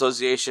Basketball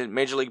Association,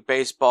 Major League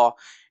Baseball,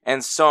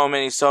 and so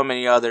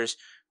many others.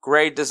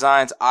 Great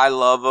designs. I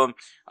love them.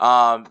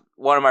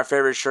 One of my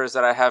favorite shirts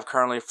that I have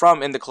currently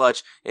from In the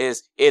Clutch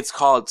is It's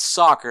Called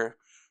Soccer,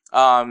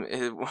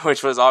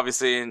 which was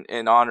obviously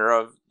in honor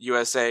of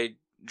USA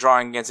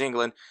drawing against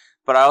England.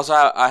 But I also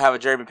have a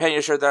Jeremy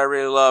Pena shirt that I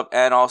really love,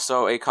 and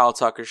also a Kyle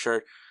Tucker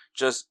shirt.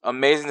 Just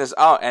amazingness.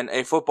 Oh, and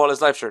a Football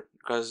is Life shirt,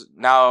 because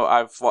now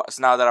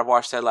that I've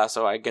watched Ted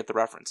Lasso, I get the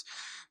reference.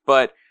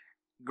 But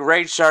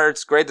great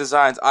shirts, great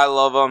designs. I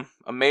love them.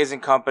 Amazing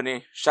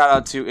company. Shout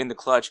out to In the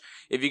Clutch.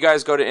 If you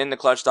guys go to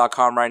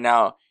intheclutch.com right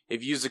now,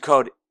 if you use the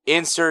code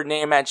insert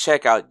name at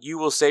checkout, you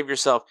will save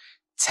yourself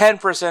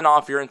 10%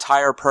 off your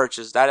entire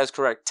purchase. That is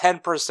correct.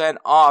 10%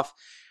 off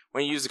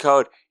when you use the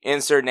code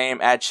insert name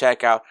at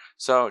checkout.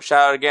 So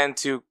shout out again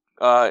to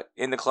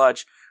In the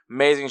Clutch.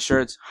 Amazing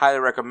shirts. Highly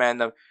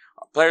recommend them.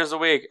 Players of the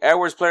Week.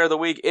 Edwards Player of the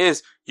Week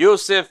is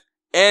Youssef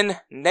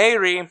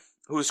En-Nery,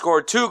 who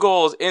scored 2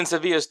 goals in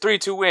Sevilla's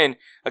 3-2 win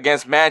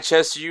against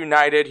Manchester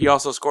United. He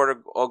also scored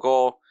a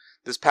goal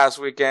this past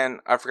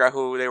weekend. I forgot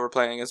who they were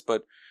playing against,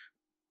 but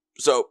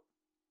so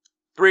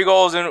 3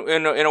 goals in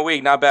a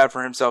week, not bad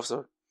for himself.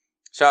 So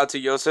shout out to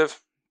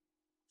Youssef.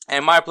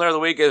 And my Player of the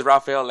Week is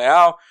Rafael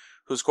Leao,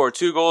 who scored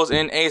 2 goals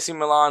in AC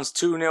Milan's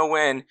 2-0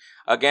 win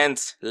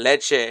against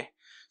Lecce.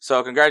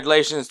 So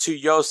congratulations to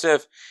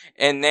Youssef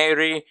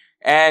En-Nery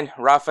and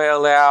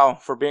Rafael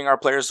Leao for being our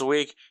Players of the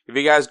Week. If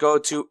you guys go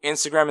to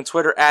Instagram and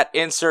Twitter at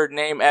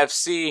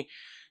InsertNameFC,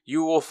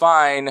 you will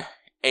find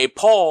a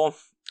poll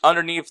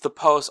underneath the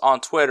post on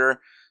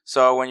Twitter.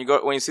 So when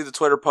you see the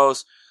Twitter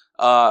post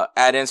at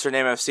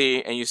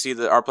InsertNameFC and you see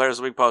our Players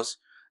of the Week post,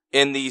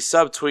 in the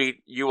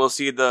subtweet you will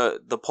see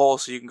the poll,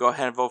 so you can go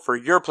ahead and vote for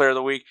your Player of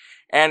the Week.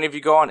 And if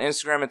you go on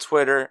Instagram and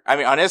Twitter, on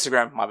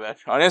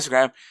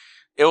Instagram,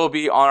 it will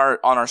be on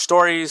our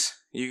stories.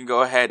 You can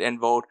go ahead and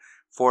vote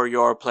for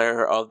your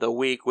Player of the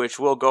Week, which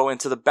will go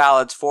into the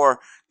ballots for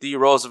the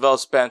Roosevelt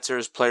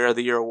Spencer's Player of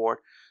the Year award.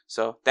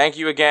 So thank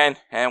you again,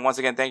 and once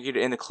again, thank you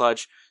to In the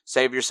Clutch.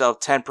 Save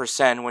yourself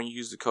 10% when you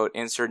use the code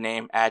insert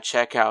name at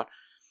checkout.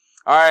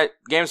 All right,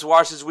 games to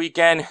watch this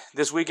weekend.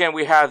 This weekend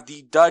we have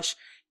the Dutch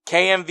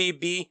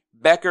KNVB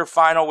Beker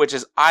final, which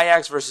is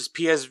Ajax versus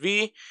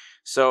PSV.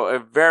 So a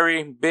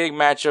very big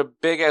matchup,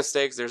 big at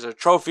stakes. There's a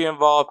trophy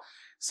involved.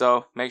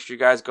 So make sure you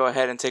guys go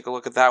ahead and take a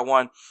look at that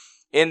one.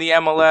 In the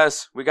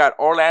MLS, we got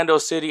Orlando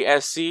City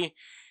FC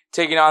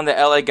taking on the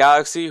LA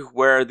Galaxy,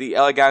 where the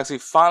LA Galaxy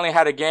finally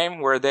had a game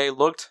where they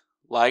looked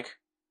like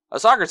a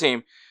soccer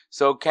team.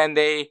 So can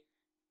they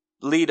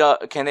lead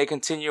up? Can they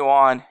continue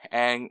on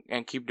and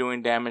keep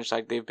doing damage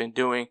like they've been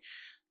doing?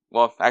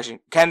 Well, actually,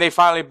 can they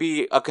finally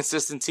be a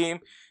consistent team?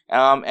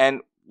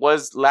 And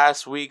was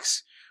last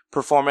week's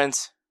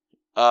performance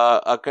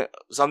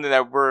something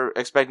that we're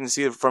expecting to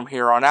see from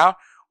here on out,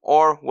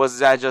 or was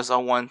that just a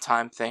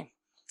one-time thing?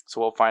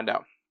 So we'll find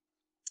out.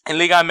 In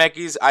Liga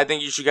MX, I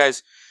think you should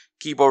guys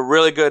keep a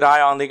really good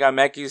eye on Liga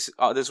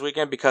MX this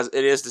weekend, because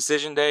it is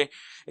decision day.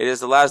 It is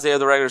the last day of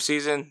the regular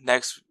season.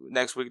 Next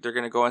week they're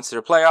going to go into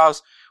their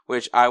playoffs,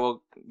 which I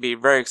will be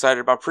very excited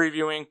about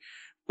previewing.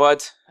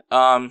 But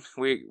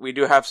we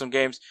do have some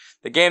games.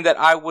 The game that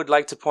I would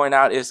like to point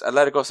out is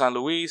Atletico San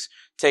Luis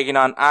taking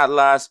on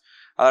Atlas.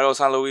 Atletico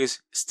San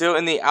Luis still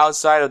in the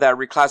outside of that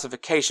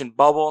reclassification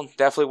bubble.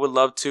 Definitely would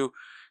love to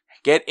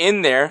get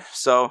in there.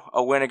 So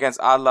a win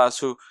against Atlas,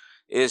 who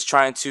is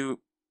trying to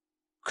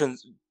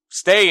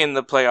stay in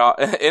the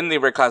playoff, in the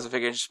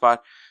reclassification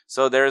spot.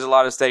 So there is a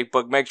lot at stake,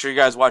 but make sure you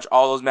guys watch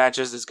all those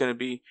matches. It's going to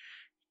be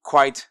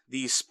quite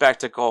the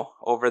spectacle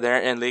over there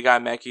in Liga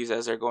MX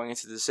as they're going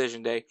into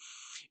decision day.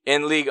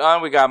 In Ligue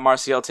 1, we got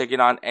Marseille taking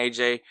on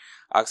AJ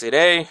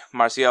Auxerre.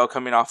 Marseille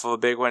coming off of a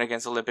big win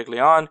against Olympique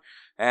Lyon,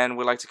 and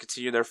would like to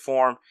continue their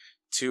form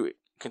to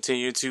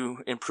continue to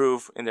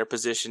improve in their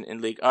position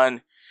in Ligue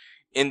 1.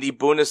 In the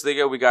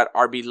Bundesliga, we got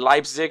RB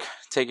Leipzig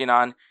taking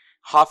on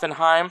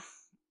Hoffenheim.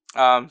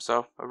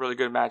 So a really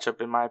good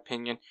matchup in my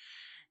opinion.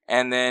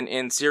 And then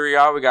in Serie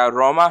A, we got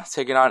Roma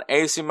taking on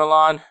AC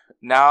Milan.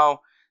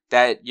 Now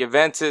that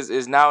Juventus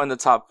is now in the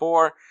top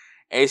 4,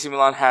 AC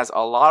Milan has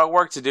a lot of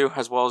work to do,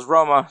 as well as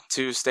Roma,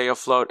 to stay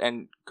afloat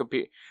and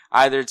compete,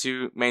 either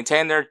to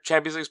maintain their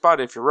Champions League spot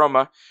if you're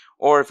Roma,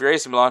 or if you're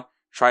AC Milan,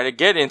 try to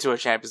get into a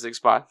Champions League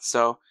spot.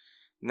 So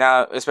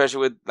now, especially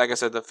with, like I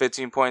said, the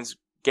 15 points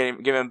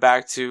given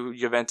back to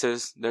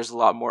Juventus, there's a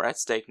lot more at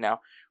stake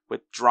now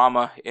with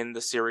drama in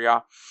the Serie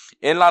A.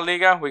 In La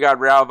Liga, we got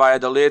Real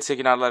Valladolid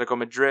taking on Atletico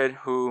Madrid,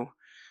 who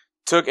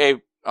took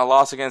a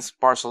loss against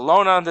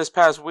Barcelona this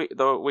past week,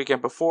 the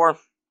weekend before.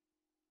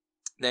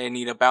 They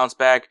need a bounce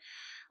back.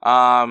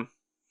 And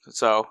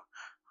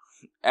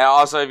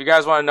also, if you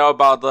guys want to know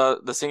about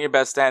the senior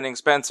bet standing,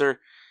 Spencer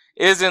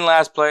is in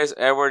last place.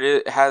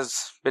 Edward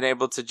has been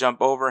able to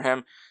jump over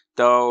him,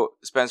 though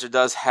Spencer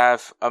does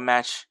have a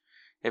match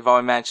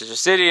involving Manchester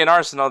City and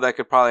Arsenal that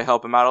could probably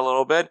help him out a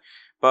little bit.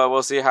 But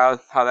we'll see how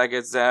that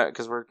gets there,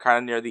 because we're kind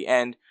of near the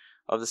end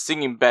of the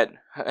singing bet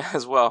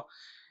as well.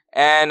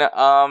 And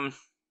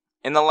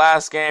in the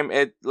last game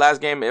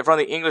from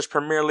the English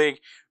Premier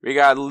League, we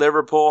got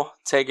Liverpool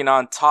taking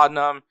on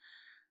Tottenham.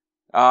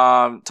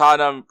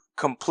 Tottenham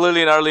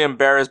completely and utterly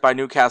embarrassed by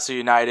Newcastle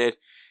United.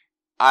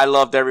 I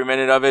loved every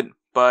minute of it,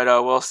 but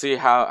we'll see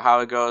how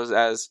it goes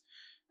as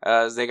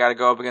they got to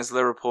go up against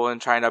Liverpool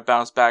and trying to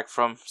bounce back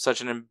from such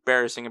an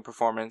embarrassing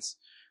performance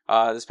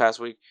this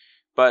past week.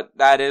 But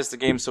that is the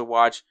games to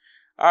watch.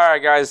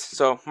 Alright guys,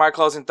 so my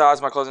closing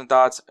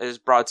thoughts is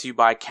brought to you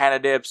by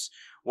Canadips.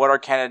 What are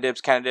Canadips?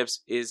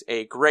 Canadips is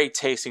a great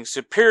tasting,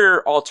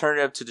 superior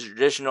alternative to the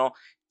traditional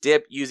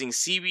dip, using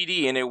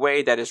CBD in a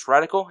way that is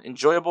radical,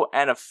 enjoyable,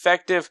 and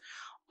effective.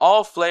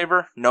 All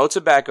flavor, no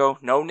tobacco,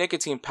 no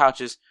nicotine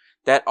pouches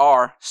that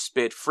are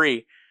spit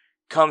free.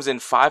 Comes in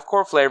 5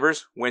 core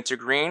flavors: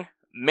 wintergreen,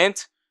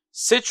 mint,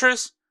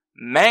 citrus,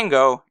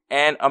 mango,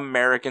 and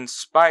American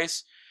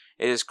spice.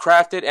 It is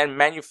crafted and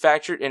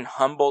manufactured in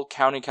Humboldt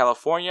County,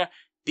 California,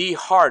 the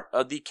heart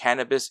of the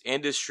cannabis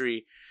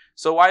industry.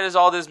 So why does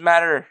all this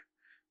matter?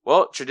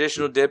 Well,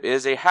 traditional dip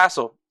is a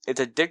hassle. It's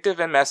addictive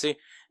and messy.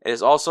 It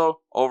is also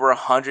over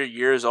 100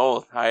 years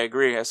old. I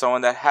agree. As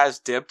someone that has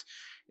dipped,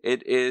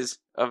 it is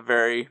a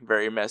very,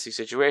 very messy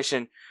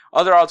situation.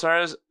 Other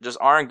alternatives just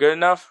aren't good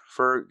enough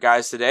for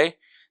guys today.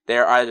 They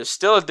are either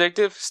still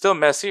addictive, still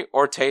messy,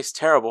 or taste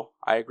terrible.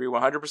 I agree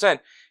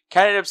 100%.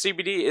 Canada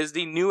CBD is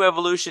the new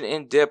evolution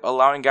in dip,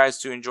 allowing guys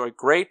to enjoy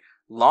great,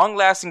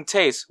 long-lasting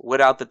taste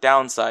without the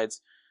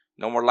downsides.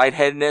 No more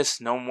lightheadedness,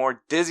 no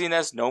more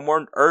dizziness, no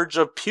more urge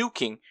of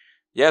puking.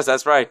 Yes,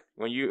 that's right.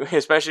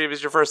 Especially if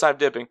it's your first time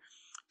dipping,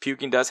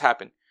 puking does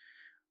happen.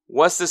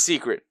 What's the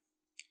secret?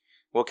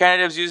 Well,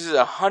 Canada uses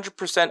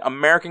 100%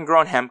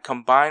 American-grown hemp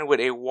combined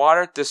with a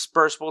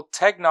water-dispersible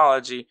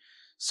technology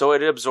so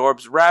it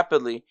absorbs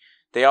rapidly.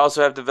 They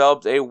also have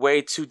developed a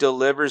way to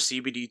deliver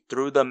CBD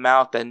through the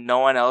mouth that no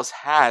one else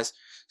has,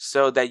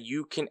 so that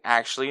you can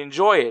actually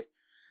enjoy it.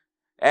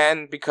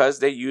 And because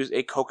they use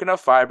a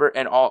coconut fiber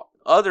and all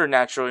other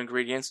natural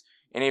ingredients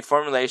in a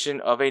formulation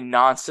of a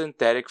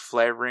non-synthetic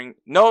flavoring,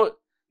 no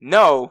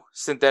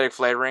synthetic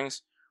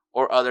flavorings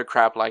or other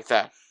crap like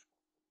that.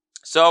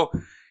 So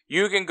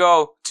you can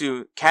go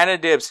to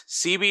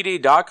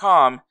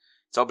CanadipsCBD.com.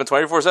 It's open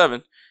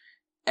 24/7,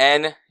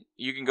 and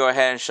you can go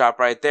ahead and shop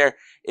right there.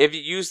 If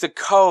you use the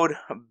code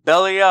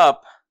BELLYUP,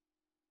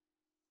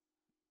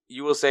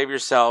 you will save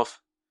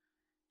yourself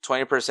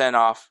 20%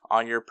 off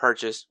on your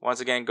purchase. Once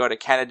again, go to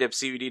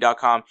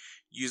CanadipsCBD.com,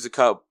 use the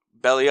code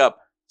BELLYUP,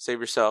 save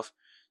yourself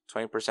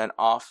 20%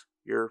 off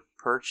your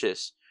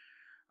purchase.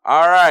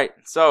 All right,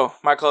 so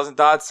my closing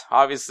thoughts.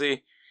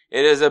 Obviously,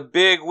 it is a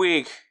big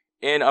week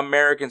in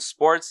American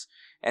sports,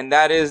 and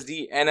that is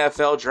the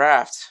NFL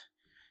draft.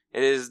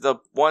 It is the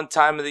one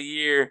time of the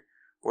year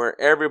where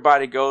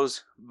everybody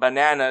goes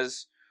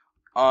bananas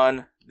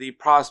on the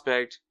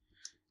prospect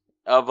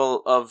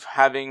of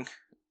having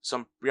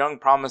some young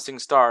promising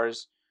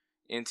stars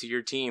into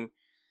your team.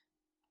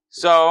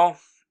 So,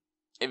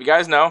 if you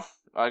guys know,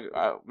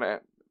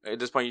 at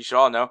this point you should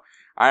all know,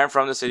 I am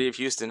from the city of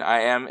Houston.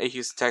 I am a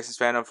Houston Texans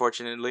fan,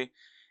 unfortunately.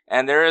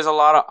 And there is a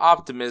lot of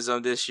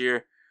optimism this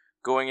year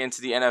going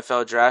into the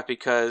NFL draft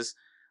because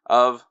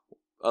of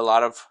a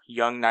lot of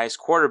young, nice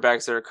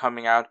quarterbacks that are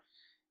coming out.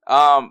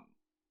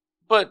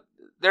 But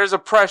there's a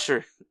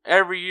pressure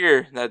every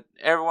year that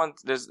everyone,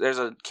 there's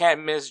a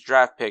can't miss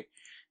draft pick.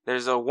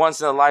 There's a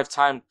once in a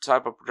lifetime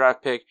type of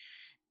draft pick.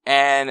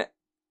 And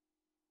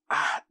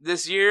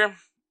this year,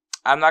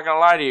 I'm not going to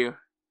lie to you.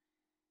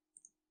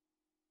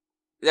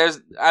 I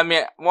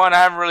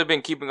haven't really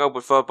been keeping up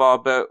with football,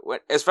 but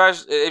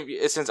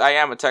especially since I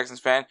am a Texans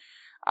fan,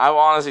 I will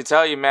honestly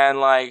tell you, man,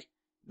 like,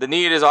 the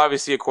need is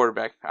obviously a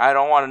quarterback. I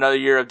don't want another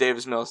year of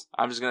Davis Mills.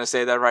 I'm just going to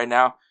say that right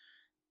now.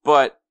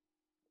 But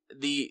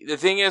the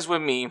thing is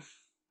with me,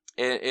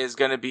 it is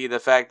going to be the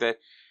fact that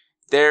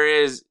there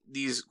is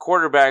these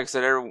quarterbacks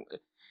that are,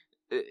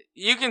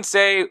 you can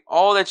say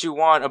all that you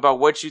want about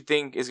what you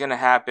think is going to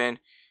happen,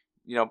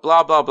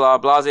 blah, blah, blah,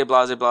 blase,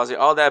 blase, blase,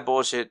 all that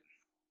bullshit.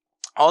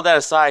 All that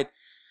aside,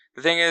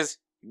 the thing is,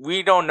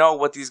 we don't know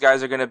what these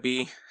guys are going to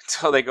be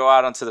until they go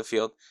out onto the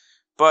field.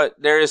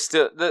 But there is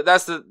still,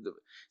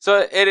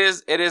 so it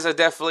is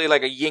definitely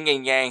like a yin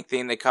and yang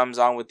thing that comes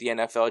on with the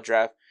NFL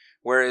draft.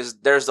 Whereas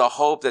there's the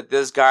hope that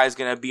this guy is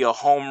going to be a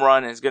home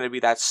run and is going to be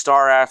that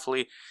star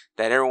athlete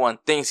that everyone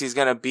thinks he's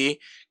going to be.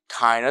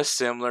 Kind of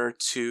similar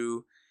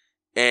to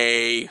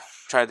trying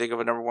to think of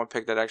a number one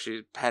pick that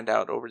actually panned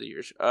out over the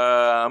years.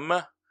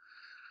 Oh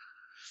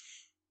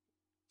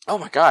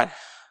my God.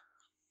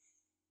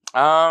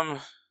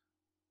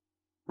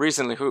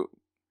 Recently, who?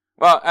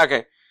 Well,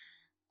 okay.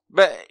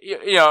 But,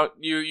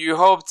 you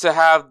hope to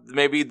have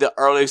maybe the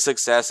early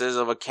successes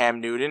of a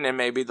Cam Newton and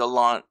maybe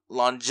the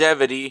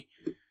longevity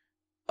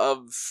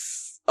of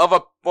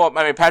Patrick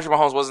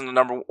Mahomes wasn't the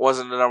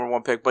number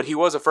one pick, but he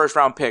was a first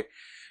round pick.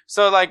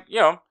 So, and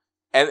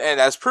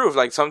that's proof.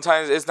 Like,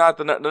 sometimes it's not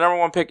the number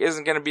one pick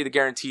isn't going to be the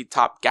guaranteed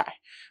top guy.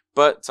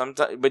 But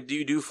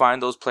you do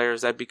find those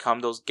players that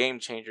become those game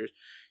changers.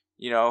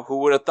 Who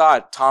would have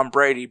thought Tom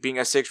Brady being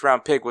a 6th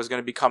round pick was going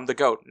to become the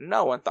GOAT?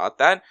 No one thought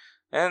that.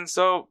 And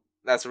so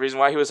that's the reason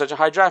why he was such a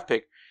high draft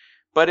pick.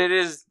 But it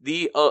is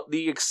the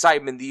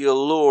excitement, the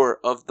allure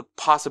of the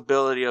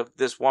possibility of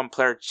this one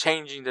player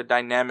changing the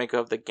dynamic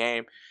of the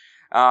game.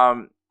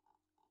 And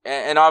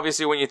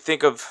obviously when you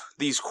think of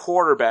these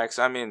quarterbacks,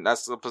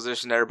 that's the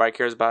position that everybody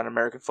cares about in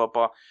American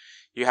football.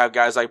 You have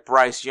guys like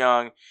Bryce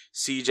Young,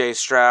 CJ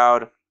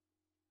Stroud,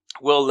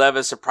 Will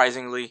Levis,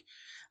 surprisingly.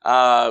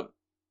 Anthony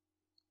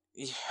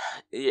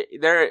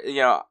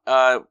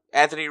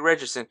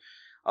Richardson,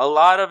 a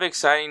lot of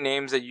exciting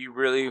names that you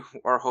really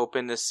are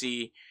hoping to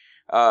see,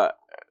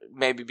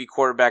 maybe be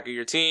quarterback of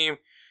your team.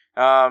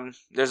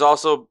 There's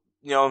also,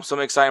 some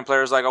exciting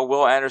players like a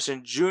Will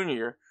Anderson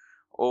Jr.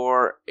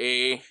 or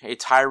a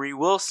Tyree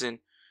Wilson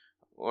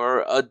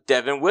or a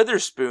Devin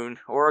Witherspoon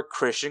or a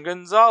Christian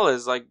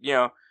Gonzalez,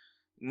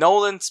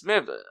 Nolan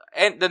Smith,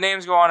 and the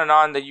names go on and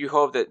on that you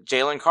hope that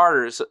Jalen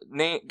Carter,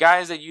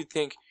 guys that you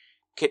think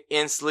could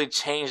instantly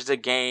change the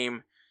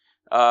game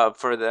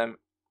for them.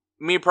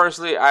 Me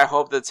personally, I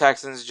hope the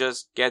Texans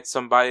just get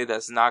somebody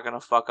that's not going to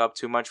fuck up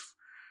too much.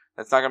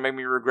 That's not going to make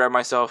me regret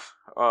myself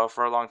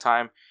for a long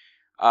time.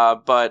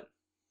 But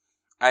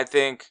I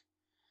think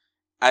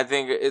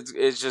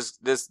it's just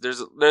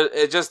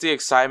it's just the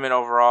excitement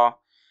overall.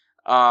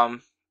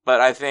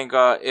 But I think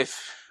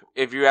if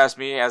you ask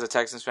me as a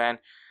Texans fan,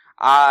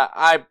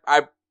 I'll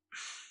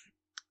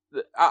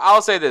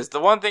say this.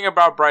 The one thing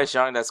about Bryce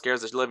Young that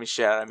scares the living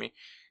shit out of me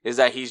is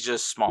that he's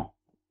just small.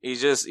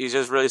 He's just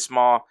really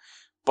small.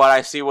 But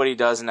I see what he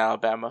does in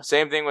Alabama.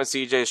 Same thing with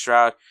CJ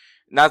Stroud.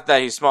 Not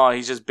that he's small,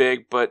 he's just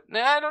big. But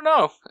I don't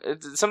know.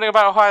 It's something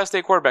about Ohio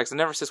State quarterbacks that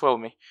never sits well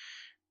with me.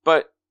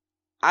 But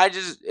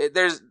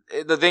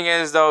the thing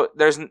is though,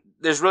 there's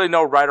really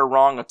no right or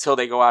wrong until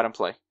they go out and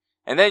play,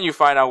 and then you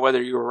find out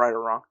whether you were right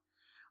or wrong.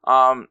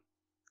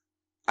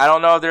 I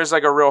don't know if there's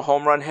like a real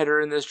home run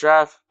hitter in this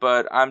draft,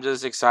 but I'm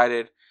just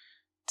excited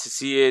to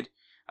see it.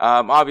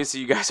 Obviously,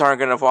 you guys aren't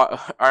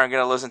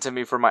gonna listen to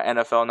me for my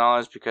NFL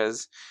knowledge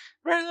because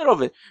very little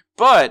of it.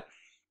 But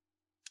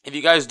if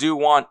you guys do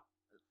want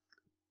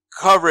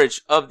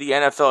coverage of the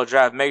NFL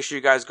draft, make sure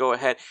you guys go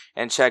ahead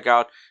and check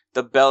out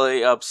the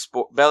Belly Up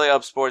Sports.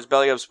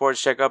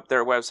 Check out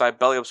their website,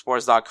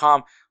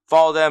 bellyupsports.com.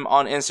 Follow them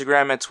on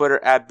Instagram and Twitter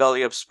at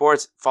Belly Up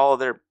Sports. Follow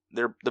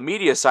the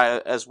media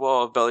side as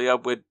well of Belly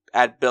Up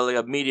at Belly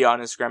Up Media on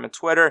Instagram and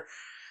Twitter.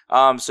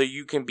 So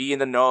you can be in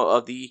the know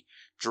of the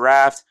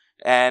draft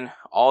and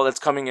all that's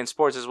coming in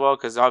sports as well,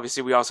 because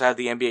obviously we also have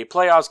the NBA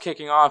playoffs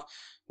kicking off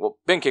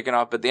been kicking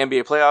off, but the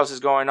NBA playoffs is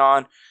going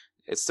on.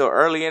 It's still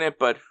early in it,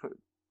 but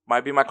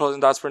might be my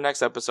closing thoughts for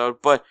next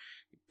episode. But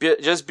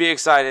just be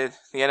excited.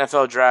 The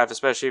NFL draft,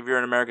 especially if you're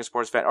an American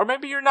sports fan, or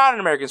maybe you're not an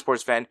American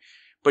sports fan,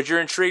 but you're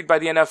intrigued by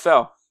the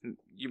NFL.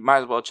 You might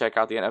as well check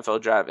out the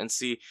NFL draft and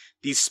see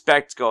the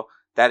spectacle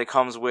that it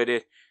comes with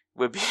it,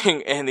 with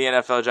being in the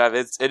NFL draft.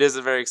 It is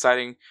a very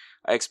exciting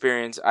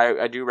experience.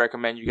 I do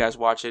recommend you guys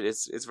watch it.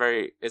 It's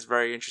very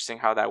interesting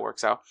how that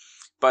works out.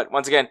 But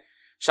once again,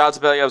 shout out to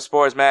Belly Up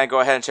Sports, man.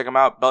 Go ahead and check them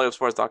out.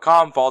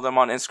 BellyUpSports.com. Follow them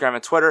on Instagram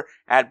and Twitter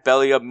at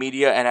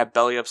BellyUpMedia and at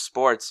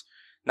BellyUpSports.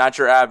 Not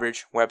your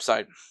average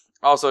website.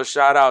 Also,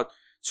 shout out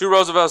to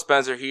Roosevelt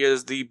Spencer. He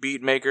is the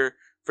beat maker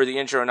for the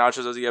intro and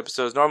outros of the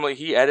episodes. Normally,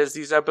 he edits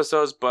these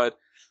episodes, but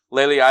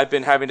lately I've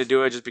been having to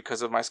do it just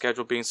because of my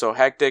schedule being so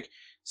hectic.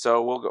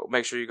 So we'll go,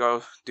 make sure you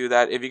go do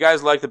that. If you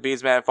guys like the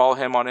beats, man, follow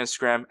him on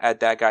Instagram at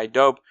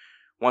ThatGuyDope.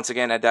 Once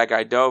again, at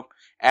ThatGuyDope.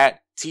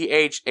 At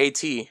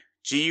ThatGuyDope.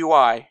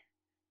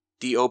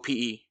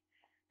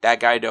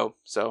 ThatGuyDope.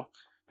 So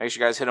make sure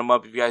you guys hit him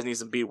up if you guys need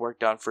some beat work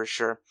done for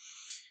sure.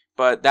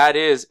 But that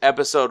is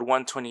episode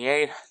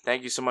 128.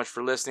 Thank you so much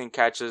for listening.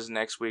 Catch us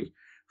next week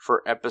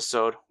for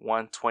episode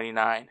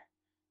 129.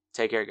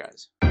 Take care,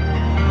 guys.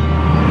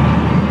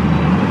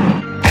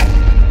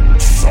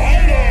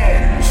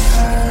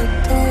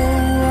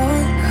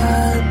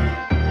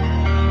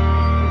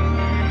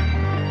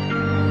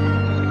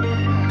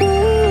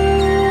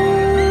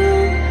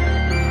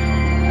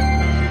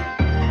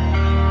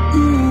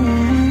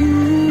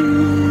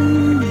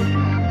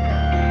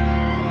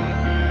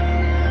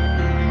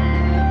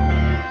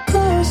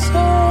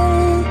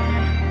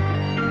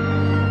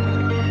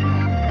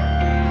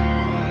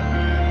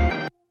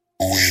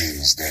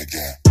 That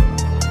guy.